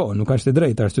 Jo, nuk është e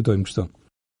drejtë arsytojmë kështu.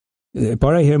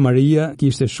 Para herë Maria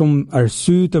kishte shumë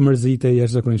arsye të mërzitej,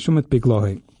 jashtëzakonisht shumë të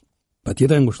pikëllohej.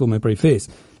 Patjetër ngushëlluar prej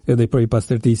fesë, edhe prej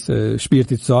pastërtisë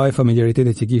shpirtit të saj,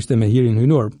 familjaritetit që kishte me hirin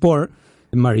hyjnor, por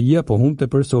Maria po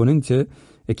humbte personin që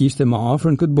e kishte më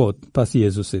afër në këtë botë pas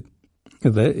Jezusit.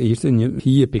 Dhe ishte një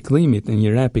hije pikëllimit, një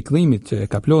rre pikëllimit që e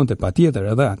kaplonte patjetër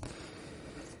edhe atë.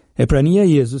 E prania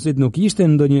e Jezusit nuk ishte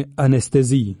ndonjë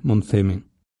anestezi, mund të themi.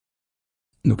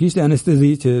 Nuk ishte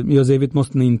anestezi që Jozefit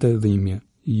mos ninte dhimbje.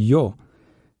 Jo.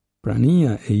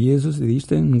 Prania e Jezusit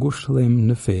ishte ngushëllim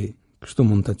në fe. Kështu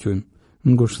mund ta quajmë,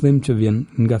 ngushëllim që vjen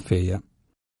nga feja.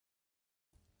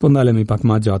 Po ndalemi pak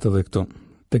më gjatë edhe këtu.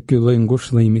 Te ky lloj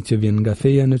ngushëllimi që vjen nga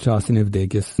feja në çastin e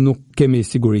vdekjes. Nuk kemi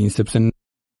sigurinë sepse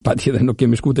patjetër nuk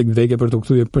kemi shku tek vdekja për të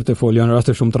kthyer për të folur në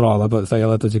raste shumë të rralla, po sa edhe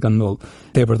ato që kanë ndodhur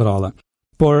tepër të rralla.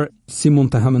 Por si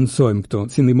mund ta hamendësojmë këtu?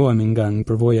 Si ndihmohemi nga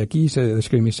përvoja kishe dhe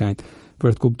shkrimi i shenjtë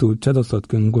për të kuptuar çfarë do thotë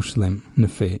ky ngushëllim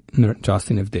në fe në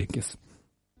çastin e vdekjes.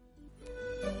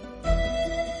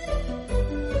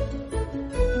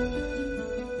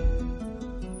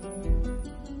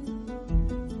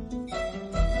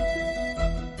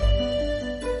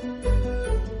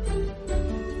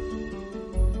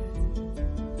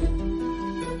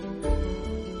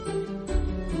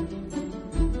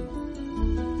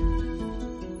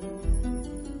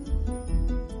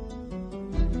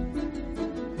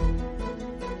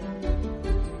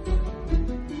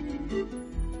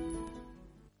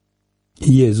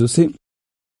 Jezusi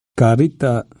ka arrit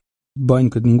ta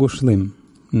bëjnë këtë ngushëllim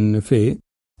në fe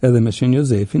edhe me shën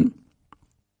Jozefin,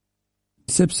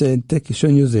 sepse tek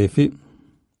shën Jozefi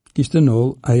kishte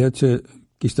ndodhur ajo që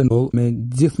kishte ndodhur me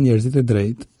gjithë njerëzit e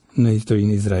drejtë në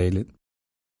historinë e Izraelit.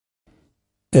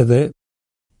 Edhe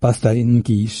pastaj në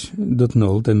kish do të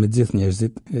ndodhte me gjithë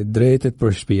njerëzit e drejtë të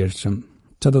përshpirtshëm.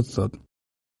 Çfarë do të thotë?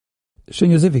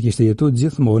 Shën Jozefi kishte jetuar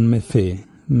gjithmonë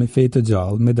me fe të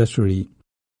gjallë, me dashuri,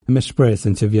 me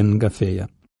shpresën që vjen nga feja.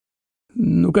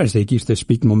 Nuk është se i kishte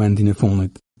shpik momentin e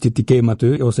fundit, që ti kem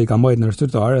aty, ose i ka mbajt në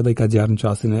SHTUAR edhe i ka gjarë në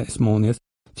çastin e smonjes,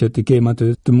 që ti kem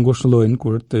aty të ngushëllojnë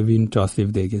kur të vinë çasti i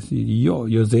vdekjes. Jo,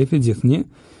 Jozefi gjithnjë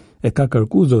e ka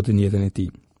kërkuar Zotin jetën e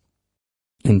tij.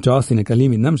 Në çastin e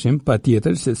kalimit nëmshëm,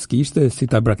 patjetër se s'kishte si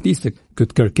ta braktiste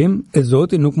këtë kërkim, e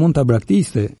Zoti nuk mund ta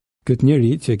braktiste këtë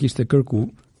njerëz që kishte kërkuar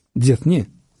gjithnjë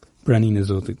praninë e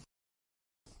Zotit.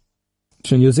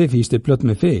 Shën Jozefi ishte plot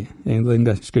me fe, edhe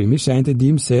nga shkrimi i shenjtë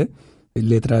dim se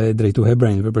letra e drejtu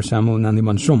hebrejve për shembull na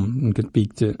ndihmon shumë në këtë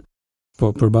pikë që po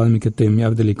përballemi këtë temë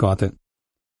mjaft delikate.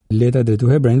 Letra e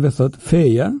drejtu hebrejve thot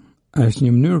feja është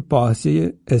një mënyrë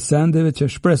pasjeje e sendeve që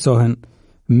shpresohen,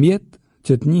 mjet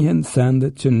që të njihen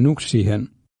sendet që nuk shihen.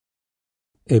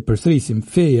 E përsërisim,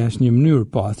 feja është një mënyrë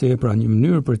pasjeje, pra një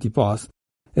mënyrë për t'i pas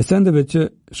e sendeve që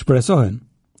shpresohen,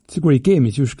 sikur i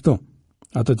kemi që është këto,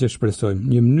 ato që shpresojmë,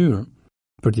 një mënyrë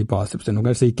për t'i pas, sepse nuk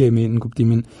është se i kemi në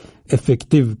kuptimin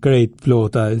efektiv krejt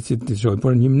plota, si t'i shojmë,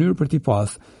 por një mënyrë për t'i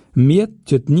pas, mjet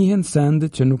që të njihen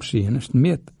sendet që nuk shihen, është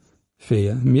mjet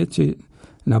feja, mjet që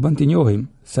na bën t'i njohim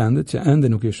sendet që ende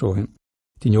nuk i shohim.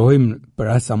 T'i njohim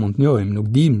për as sa mund të njohim, nuk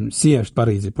dim si është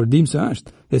Parizi, por dim se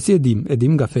është, e si e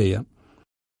dim nga feja.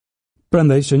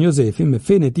 Prandaj shën Jozefi me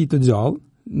fenë e tij të gjallë,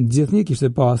 gjithnjë kishte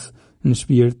pas në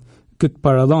shpirt këtë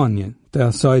parallanje të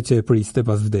asaj që e priste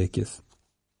pas vdekjes.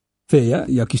 Feja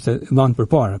ja kishte dhënë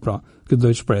përpara, pra, këtë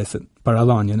lloj shpresë,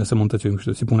 parallanje, nëse mund të thëjmë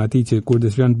kështu, si puna e tij që kur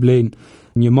dëshiron të blejnë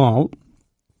një mall,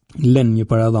 lën një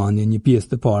parallanje, një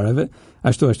pjesë të parave,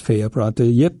 ashtu është feja, pra të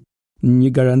jep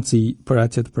një garanci për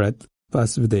atë që të pret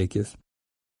pas vdekjes.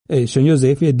 E shën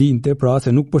Jozefi e dinte pra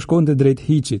se nuk po shkonte drejt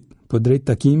hiçit, po drejt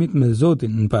takimit me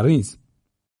Zotin në Paris.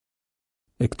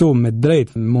 E këtu me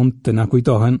drejt mund të na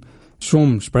kujtohen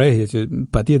shumë shprehje që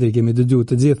patjetër kemi dëgjuar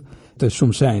të gjithë të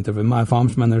shumë shenjtëve. Më e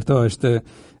famshme ndërto është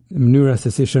mënyra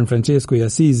se si Shën Francesco i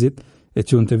Asizit e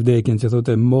quante vdekjen që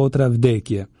thotë motra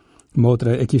vdekje.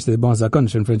 Motra e kishte bën zakon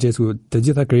Shën Francesco të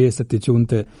gjitha krijesat i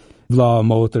quante vlla,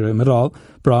 motër me radhë,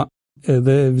 pra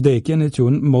edhe vdekjen e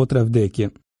qunë motra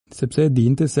vdekje, sepse e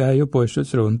dinte se ajo po e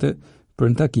shoqëronte për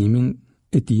në takimin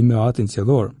e tij me atin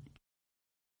qiellor.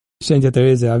 Shenjta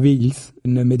Tereze Avils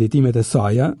në meditimet e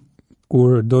saja,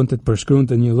 kur donte të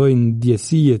përshkruante një lloj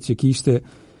ndjesie që kishte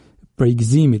për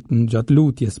gëzimit në gjatë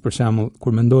lutjes, për shembull,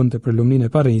 kur mendonte për lumnin e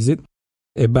Parizit,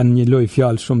 e bën një lloj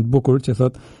fjalë shumë të bukur që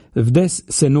thotë vdes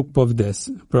se nuk po vdes.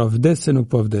 Pra vdes se nuk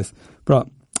po vdes. Pra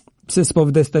pse s'po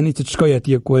vdes tani që të shkoj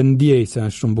atje ku e ndjej se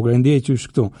është shumë bukur, e ndjej që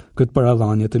është këtu, këtë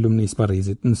parallanje të lumnisë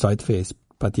Parizit, në sajt fesë,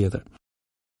 patjetër.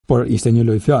 Por ishte një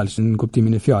lloj fjalësh në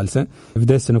kuptimin e fjalës,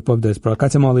 vdes se nuk po vdes, pra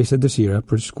kaq e madhe ishte dëshira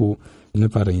për të shkuar në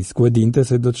Paris, ku e dinte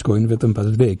se do të shkojnë vetëm pas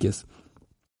vdekjes.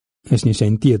 Është një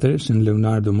shenjë tjetër, Shën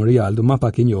Leonardo Morialdo, më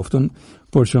pak i njoftun,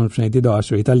 por shumë shëndet i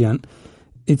dashur italian,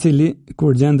 i cili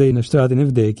kur gjendej në shtratin e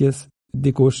vdekjes,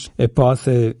 dikush e pa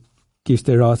se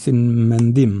kishte rastin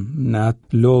mendim në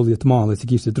atë lodhje të madhe si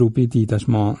kishte trupi i tij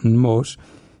tashmë në mosh,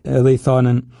 edhe i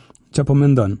thanën çfarë po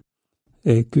mendon.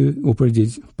 E ky u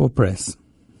përgjigj po pres.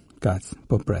 Kac,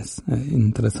 po pres.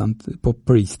 Interesant, po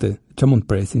priste. Çfarë mund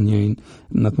presin njërin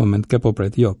në atë moment që po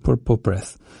pret? Jo, por po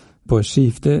pres. Po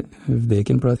shifte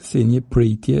vdekjen pra si një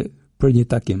pritje për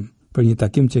një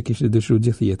takim që kishte dëshuar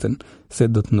gjithë jetën se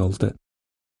do të ndodhte.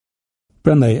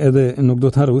 Prandaj edhe nuk do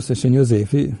të harru se Shën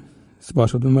Jozefi, së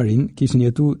bashku me Marin, kishin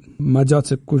jetuar më gjatë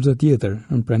se kushdo tjetër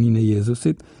në praninë e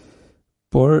Jezusit,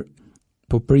 por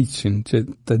po prishin që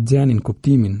të gjenin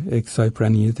kuptimin e kësaj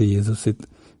pranie të Jezusit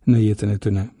në jetën e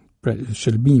tyre. Pra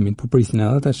shëlbimin, po prisnin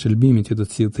edhe ata shëlbimin që do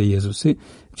të sillte Jezusi,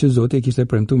 që Zoti e kishte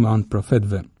premtuar me anë të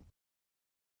profetëve.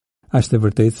 Është e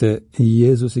vërtetë se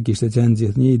Jezusi kishte qenë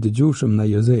gjithnjë i dëgjueshëm ndaj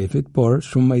Jozefit, por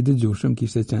shumë më i dëgjueshëm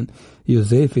kishte qenë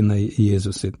Jozefi ndaj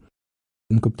Jezusit.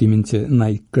 Në kuptimin që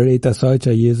ndaj krejt asaj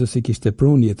që Jezusi kishte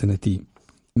prunë jetën e tij,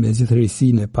 me gjithë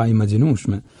rrisinë e pa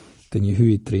imagjinueshme të një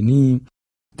hyje të rini,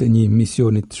 të një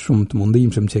misionit shumë të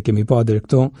mundimshëm që kemi pa deri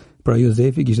këto, pra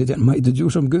Jozefi kishte qenë më i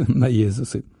dëgjueshëm ndaj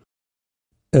Jezusit.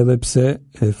 Edhe pse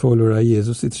e folura e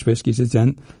Jezusit shpesh kishte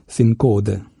qenë sin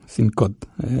kod,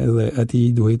 edhe ati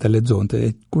duhej ta lexonte,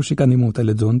 kush i ka ndihmuar ta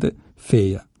lexonte?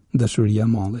 Feja, dashuria e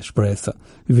madhe, shpresa,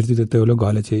 virtytet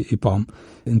teologale që i pam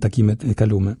në takimet e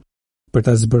kaluara, për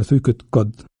ta zbërthyr këtë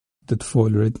kod të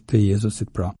folurit të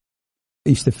Jezusit pra.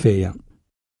 Ishte feja.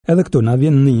 Edhe këtu na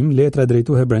vjen ndihmë letra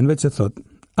drejtu hebrejve që thot: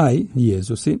 ai,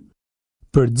 Jezusi,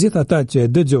 për gjithë ata që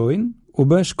e dëgjojnë, u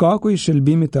bë shkaku i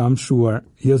shëlbimit të amshuar.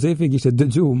 Jozefi kishte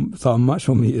dëgjuar, tha më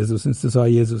shumë Jezusin se sa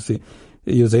Jezusi.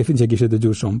 Jozefin që kishte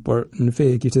dëgjuar shumë, por në fe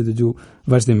kishte dëgjuar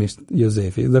vazhdimisht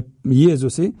Jozefi. Dhe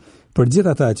Jezusi, për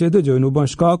gjithë ata që e dëgjojnë, u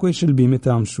bën shkaku i shëlbimit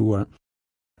të amshuar.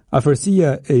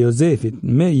 Afërsia e Jozefit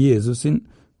me Jezusin,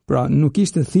 pra nuk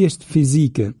ishte thjesht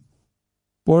fizike,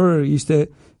 por ishte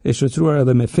e shoqëruar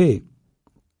edhe me fe.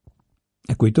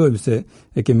 E kujtojmë se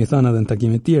e kemi thënë edhe në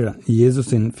takime të tjera,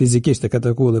 Jezusin fizikisht e ka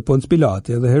takuar edhe Ponc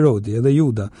Pilati, edhe Herodi, edhe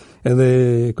Juda, edhe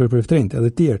kryeprefetrint, edhe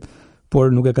tjerë,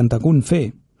 por nuk e kanë takuar në fe.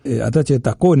 Ata që e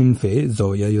takonin në fe,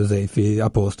 Zoja, Jozefi,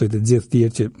 apostujt e gjithë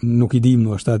tjerë që nuk i dim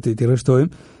në ashtat të rreshtojmë,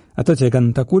 Ato që e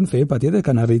kanë takuar në fe, patjetër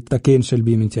kanë arritur ta kenë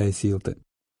shëlbimin që ai sillte.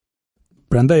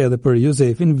 Prandaj edhe për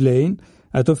Jozefin vlejnë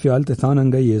ato fjalë të thëna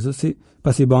nga Jezusi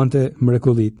pasi bante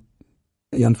mrekullit.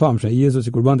 Janë famshme,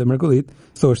 Jezusi kur bante mrekullit,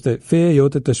 thoshte feja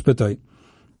jote të shpëtoj.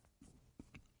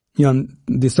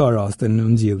 Janë disa raste në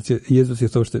Ungjil që Jezusi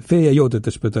thoshte feja jote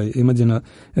të shpëtoj. Imagjino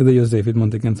edhe Jozefit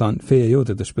mund të kenë thënë feja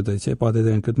jote të shpëtoj, që e patë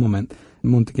edhe në këtë moment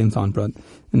mund të kenë thënë pra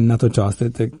në ato çaste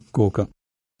të koka.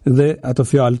 Dhe ato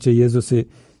fjalë që Jezusi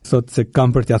thotë se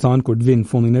kam për t'ia thënë kur të vinë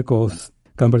fundin e kohës,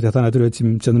 kam për t'ia thënë atyre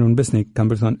që qëndron besnik,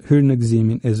 kam për të thënë hyr në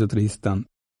gëzimin e zotërisë tënde.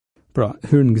 Pra,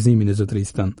 hyr në gëzimin e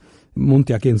zotërisë tënde. Mund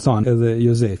t'ia kenë thënë edhe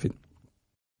Jozefit.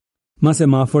 Mase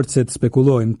ma fort se të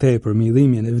spekulojmë tepër mbi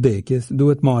dhimbjen e vdekjes,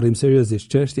 duhet marrim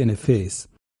seriozisht çështjen e fesë,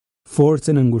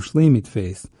 forcën e ngushëllimit të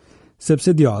fesë,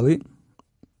 sepse djalli,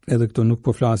 edhe këtu nuk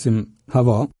po flasim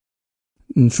hava,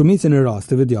 në shumicën e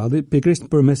rasteve djalli, pikërisht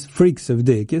përmes frikës së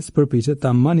vdekjes, përpiqet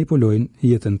ta manipulojnë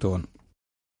jetën tonë.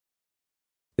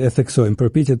 E theksojmë,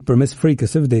 përpiqet përmes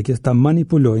frikës së vdekjes ta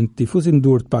manipulojnë, t'i fusin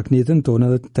durt pak në jetën tonë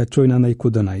dhe ta çojnë andaj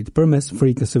kudonajt, përmes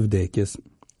frikës së vdekjes.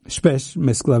 Shpesh,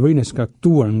 me skllavërinë e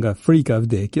shkaktuar nga frika e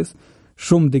vdekjes,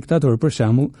 shumë diktatorë për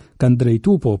shembull kanë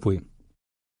drejtuar popull.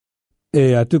 E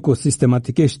aty ku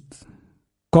sistematikisht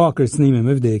ka kërcënime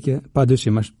me vdekje,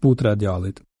 padyshim është putra e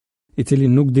djallit, i cili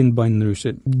nuk din të bëjnë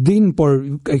ndryshe. Din, por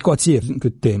ai ka qejf në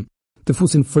këtë temë, të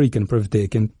fusin frikën për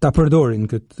vdekjen, ta përdorin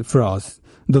këtë frazë,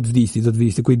 do të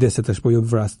vdisni, kujdeset tash po ju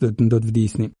vras, do të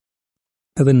vdisni.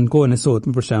 Edhe në kohën e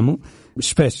sotme për shembull,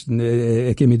 shpesh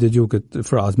e kemi dëgjuar këtë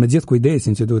frazë, me gjithë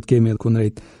kujdesin që duhet kemi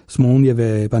kundrejt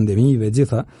smundjeve, pandemive,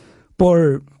 gjitha,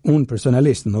 por unë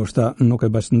personalisht ndoshta nuk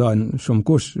e bashkëndaj shumë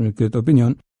kush në këtë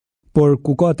opinion, por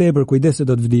ku ka tepër kujdese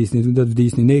do të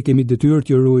vdisni, ne kemi detyrë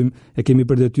t'ju ruajmë, e kemi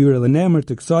për detyrë edhe në emër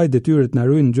të kësaj detyre të na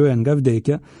ruajnë gjoja nga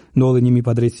vdekja, ndodhe një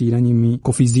padrejtësi, një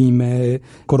kufizime,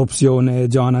 korrupsione,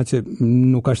 gjana që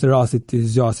nuk është rasti të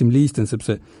zgjasim listën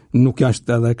sepse nuk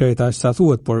është edhe krejt as sa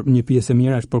thuhet, por një pjesë e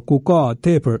mirë është, por ku ka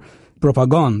tepër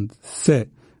propagandë se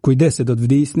kujdese do të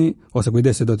vdisni ose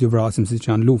kujdese do t'ju vrasim siç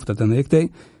janë luftat ndaj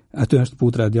këtej, aty është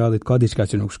putra e djallit, ka diçka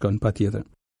që nuk shkon patjetër.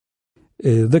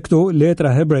 Dhe këtu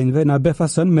letra hebrejnëve na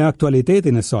befason me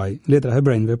aktualitetin e saj. Letra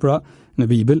hebrejnëve pra në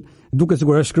Bibël duke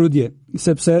sigurisht shkruar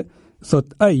sepse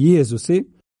thot ai Jezusi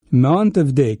me anë të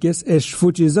vdekjes e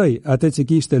shfuqizoi atë që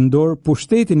kishte në dorë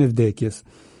pushtetin e vdekjes.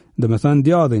 Domethënë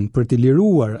djallin për të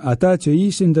liruar ata që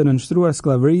ishin të nënshtruar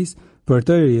skllavërisë për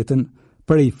të jetën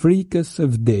prej frikës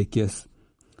së vdekjes.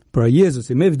 Pra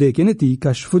Jezusi me vdekjen e tij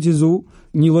ka shfuqizuar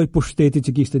një lloj pushteti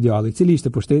që kishte djalli. Cili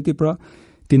ishte pushteti? Pra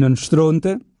ti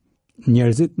nënshtronte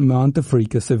njerëzit me anë të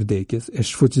frikës së vdekjes, e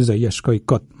shfuqizoi, ja shkoi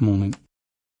kot mundin.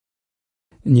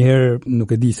 Njëherë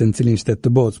nuk e di se në cilin shtet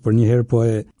të botës, por njëherë po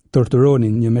e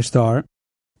torturonin një meshtar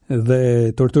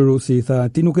dhe torturuesi i tha,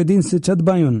 ti nuk e din se ç'të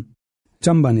bëjun.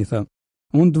 Ç'm bani tha?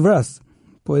 Unë të vras.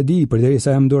 Po e di,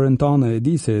 përderisa jam dorën tënde, e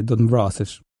di se do të më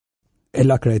vrasësh. E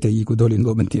la krejt e iku doli në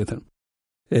lomën tjetër.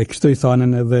 E kështu i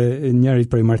thanën edhe njërit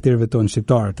prej martirëve tonë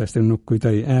shqiptarë, tash nuk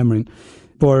kujtoj emrin,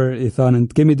 por i thanën,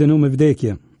 të kemi dënuar me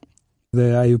vdekje.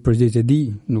 Dhe ai u përgjigje, di,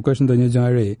 nuk është ndonjë gjë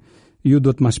e re. Ju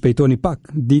do të ma shpejtoni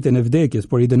pak ditën e vdekjes,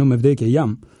 por i dënuar me vdekje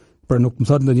jam. Por nuk më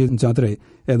thotë ndonjë gjë të re.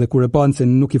 Edhe kur e pan se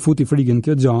nuk i futi frikën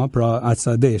kjo gjë, pra aq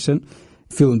sa deshën,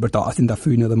 fillon bërtasin ta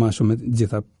fyjnë edhe më shumë me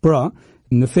gjitha. Pra,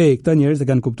 në fe këta njerëz e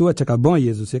kanë kuptuar çka ka bën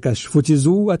Jezusi, ka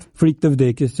shfuqizuar atë frikë të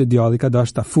vdekjes që djalli ka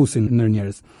dashur ta fusin në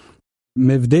njerëz.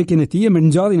 Me vdekjen e tij e me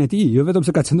ngjalljen e tij, jo vetëm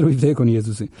se ka qëndruar i vdekun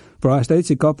Jezusi, por është ai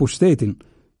që ka pushtetin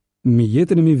mbi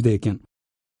jetën e mbi vdekjen.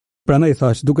 Prandaj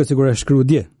thash, duke sigurisht shkruar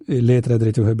dje letra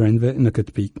drejt hebrejve në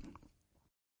këtë pikë.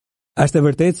 Është e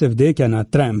vërtetë se vdekja na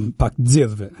trem pak të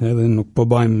gjithëve, edhe nuk po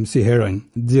bëjmë si heronj,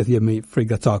 gjithë jemi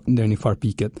frikacak deri në far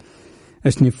piket.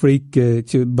 Është një frikë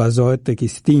që bazohet tek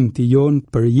instinkti jon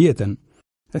për jetën.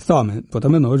 E thamë, po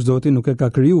ta mendosh, Zoti nuk e ka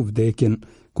krijuar vdekjen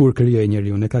kur krijoi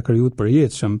njeriu, ne ka krijuar për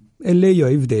jetëshëm. E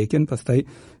lejoi vdekjen, pastaj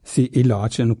si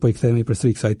ilaç, nuk po i kthehemi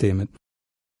përsëri kësaj teme.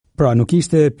 Pra nuk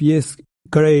ishte pjesë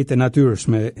krejt e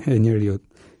natyrshme e njeriut.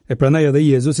 E prandaj edhe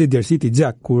Jezusi dërsiti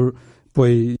gjak kur po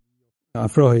i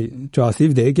afrohej çasti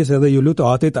i vdekjes, edhe ju lut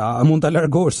atit, a mund ta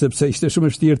largosh sepse ishte shumë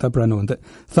e vështirë ta pranonte.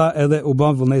 Tha edhe u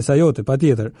bën vullnesa jote,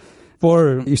 patjetër,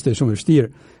 por ishte shumë e vështirë.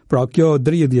 Pra kjo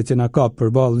dridhje që na kap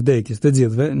përballë vdekjes të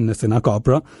gjithëve, nëse na kap,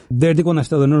 pra, deri diku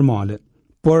është edhe normale.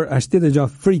 Por është edhe gjë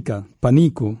frika,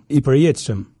 paniku i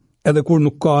përjetshëm, edhe kur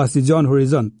nuk ka asgjë në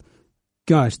horizont.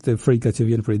 Kjo është frika që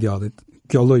vjen prej djallit.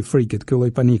 Kjo lloj frikët, kjo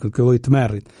lloj panikut, kjo lloj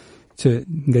tmerrit që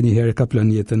nganjëherë ka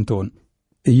planë jetën tonë.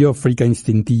 Jo frika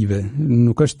instinktive,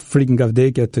 nuk është frikë nga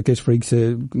vdekja të kesh frikë se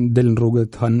del në rrugë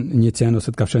të han një qen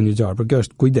ose të kafshon një gjarë, por kjo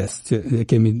është kujdes që e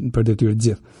kemi për detyrë të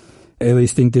gjithë. edhe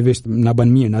instinktivisht na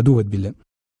bën mirë, na duhet bile.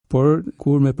 Por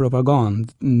kur me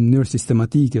propagandë në mënyrë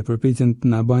sistematike përpiqen të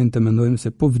na bëjnë të mendojmë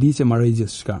se po vdisje marrë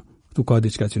gjithçka. Ktu ka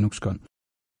diçka që nuk shkon.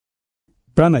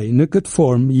 Prandaj në këtë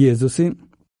formë Jezusi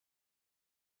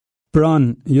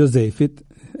pranë Jozefit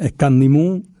e ka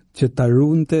ndihmuar që ta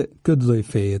ruante këtë lloj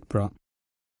fejet, pra,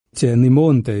 që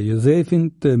ndihmonte Jozefin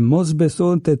të mos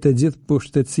besonte të gjithë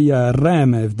pushtetësia e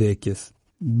rreme e vdekjes.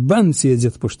 Bën si e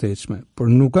gjithë pushtetshme, por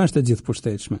nuk është e gjithë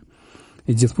pushtetshme.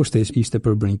 E gjithë pushtetshme ishte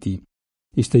për brenjti,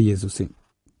 ishte Jezusi.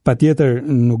 Patjetër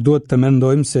nuk duhet të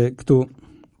mendojmë se këtu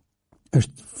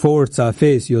është forca e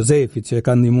fesë Jozefit që e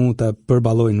ka ndihmuar të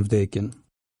përballojnë vdekjen.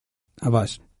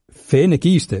 Avash, fenë e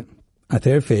kishte,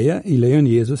 atëherë feja i lejon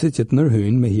Jezusit që të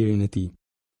ndërhyjnë me hirin e tij.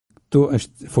 Tu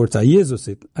është forca e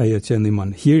Jezusit ajo që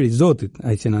ndihmon, hiri i Zotit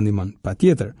ai që na ndihmon.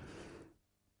 Patjetër,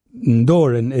 në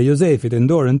dorën e Jozefit, në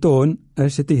dorën tonë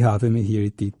është të i hapim me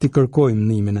hirin e tij, të kërkojmë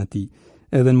ndihmën e tij,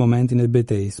 edhe në momentin e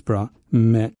betejës, pra,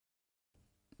 me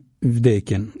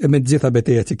vdekjen, e me të gjitha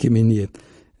betejat që kemi në jetë.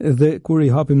 Dhe kur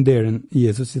i hapim derën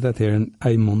Jezusit, atëherën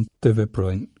ai mund të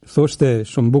veprojnë. Thoshte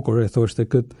shumë bukur, e thoshte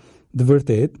këtë të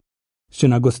vërtet,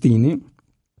 Shën Agostini,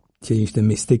 që ishte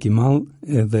mistik i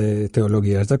madh edhe teolog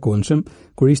i jashtëzakonshëm,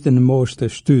 kur ishte në moshë të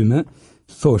shtyme,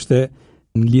 thoshte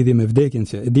në lidhje me vdekjen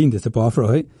që e dinte se po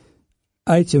afrohej,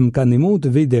 ai që më ka ndihmuar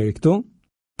të vij deri këtu,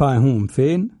 pa e humb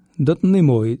fen, do të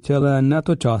ndihmoj që edhe në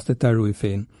ato çaste të ruaj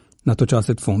fen. Në ato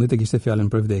çaste të fundit e kishte fjalën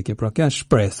për vdekje, pra kjo është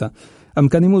shpresa.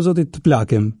 Më ka ndihmuar Zoti të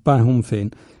plakem pa e humb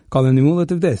fen. Ka më ndihmuar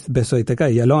të vdes, besoj tek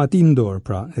ai, ja la atij në dorë,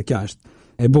 pra, e kjo është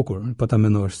e bukur, po ta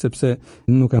mendosh, sepse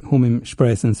nuk e humbim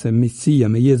shpresën se miqësia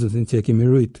me Jezusin që e kemi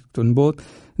rrit këtu në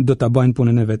botë do ta bëjnë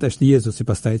punën e vet. Është Jezusi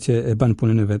pastaj që e bën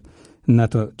punën e vet në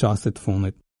ato çaste të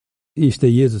fundit.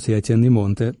 Ishte Jezusi ai që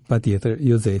ndihmonte patjetër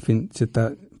Jozefin që ta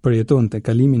përjetonte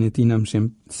kalimin e tij në amshim,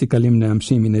 si kalim në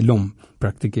amshimin e lum,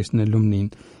 praktikisht në lumnin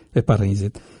e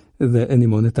Parizit, dhe e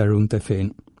ndihmonte ta ruante fen.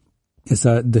 E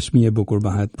sa dëshmi e bukur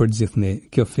bëhet për gjithë ne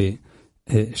kjo fe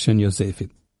e Shën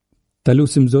Jozefit. Ta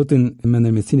lutim Zotin me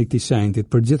ndërmjetësinë e këtij shenjtit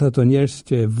për gjithë ato njerëz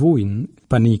që e vujnë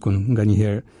panikun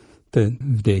nganjëherë të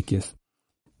vdekjes.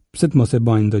 Pse të mos e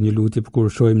bëjnë ndonjë lutje kur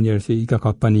shohim njerëz që i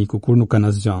ka paniku, kur nuk kanë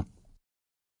asgjë?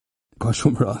 Ka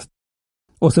shumë rast.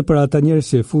 Ose për ata njerëz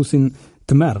që fusin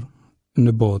tmerr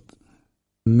në botë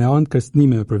me anë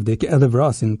kërcënimeve për vdekje, edhe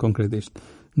vrasin konkretisht.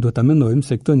 Duhet ta mendojmë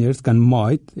se këto njerëz kanë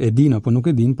marrë, e din apo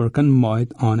nuk e din, por kanë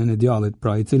marrë anën e djallit,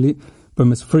 pra i cili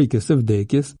përmes frikës së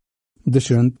vdekjes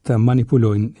dëshiron të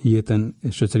manipulojnë jetën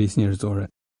e shoqërisë njerëzore.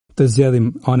 Të zgjedhim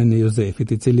anën e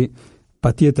Jozefit, i cili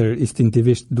patjetër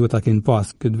instinktivisht duhet ta kenë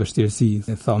pas këtë vështirësi,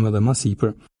 e thamë edhe më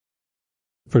sipër,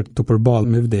 për të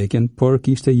përballë me vdekjen, por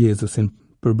kishte Jezusin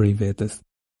përbërj vetes,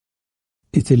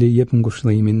 i cili jep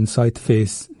ngushëllimin në sajt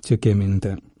fesë që kemi në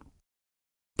të.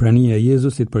 Prania e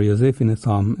Jezusit për Jozefin, e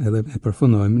thamë edhe e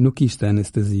përfundojmë, nuk ishte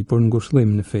anestezi, por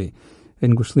ngushëllim në fe. E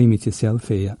ngushëllimi që sjell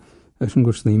feja është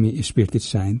ngushëllimi i Shpirtit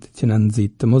Shenjtë që na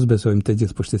nxit të mos besojmë te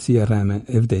gjithë pushtësia rreme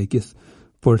e vdekjes,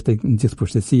 por te gjithë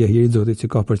pushtësia hiri i Zotit që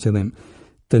ka për qëllim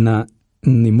të na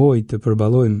ndihmojë të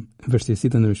përballojmë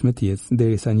vështirësitë e ndryshme të jetës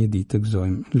derisa një ditë të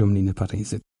gëzojmë lumnin e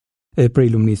Parizit. E prej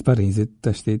lumnisë Parizit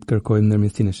tash kërkojmë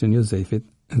ndërmjetësinë e Shën Jozefit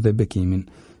dhe bekimin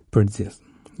për të gjithë.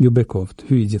 Ju bekoft,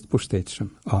 hyj gjithë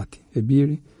pushtetshëm, Ati, e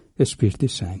Biri, e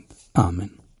Shpirtit Shenjtë.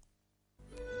 Amen.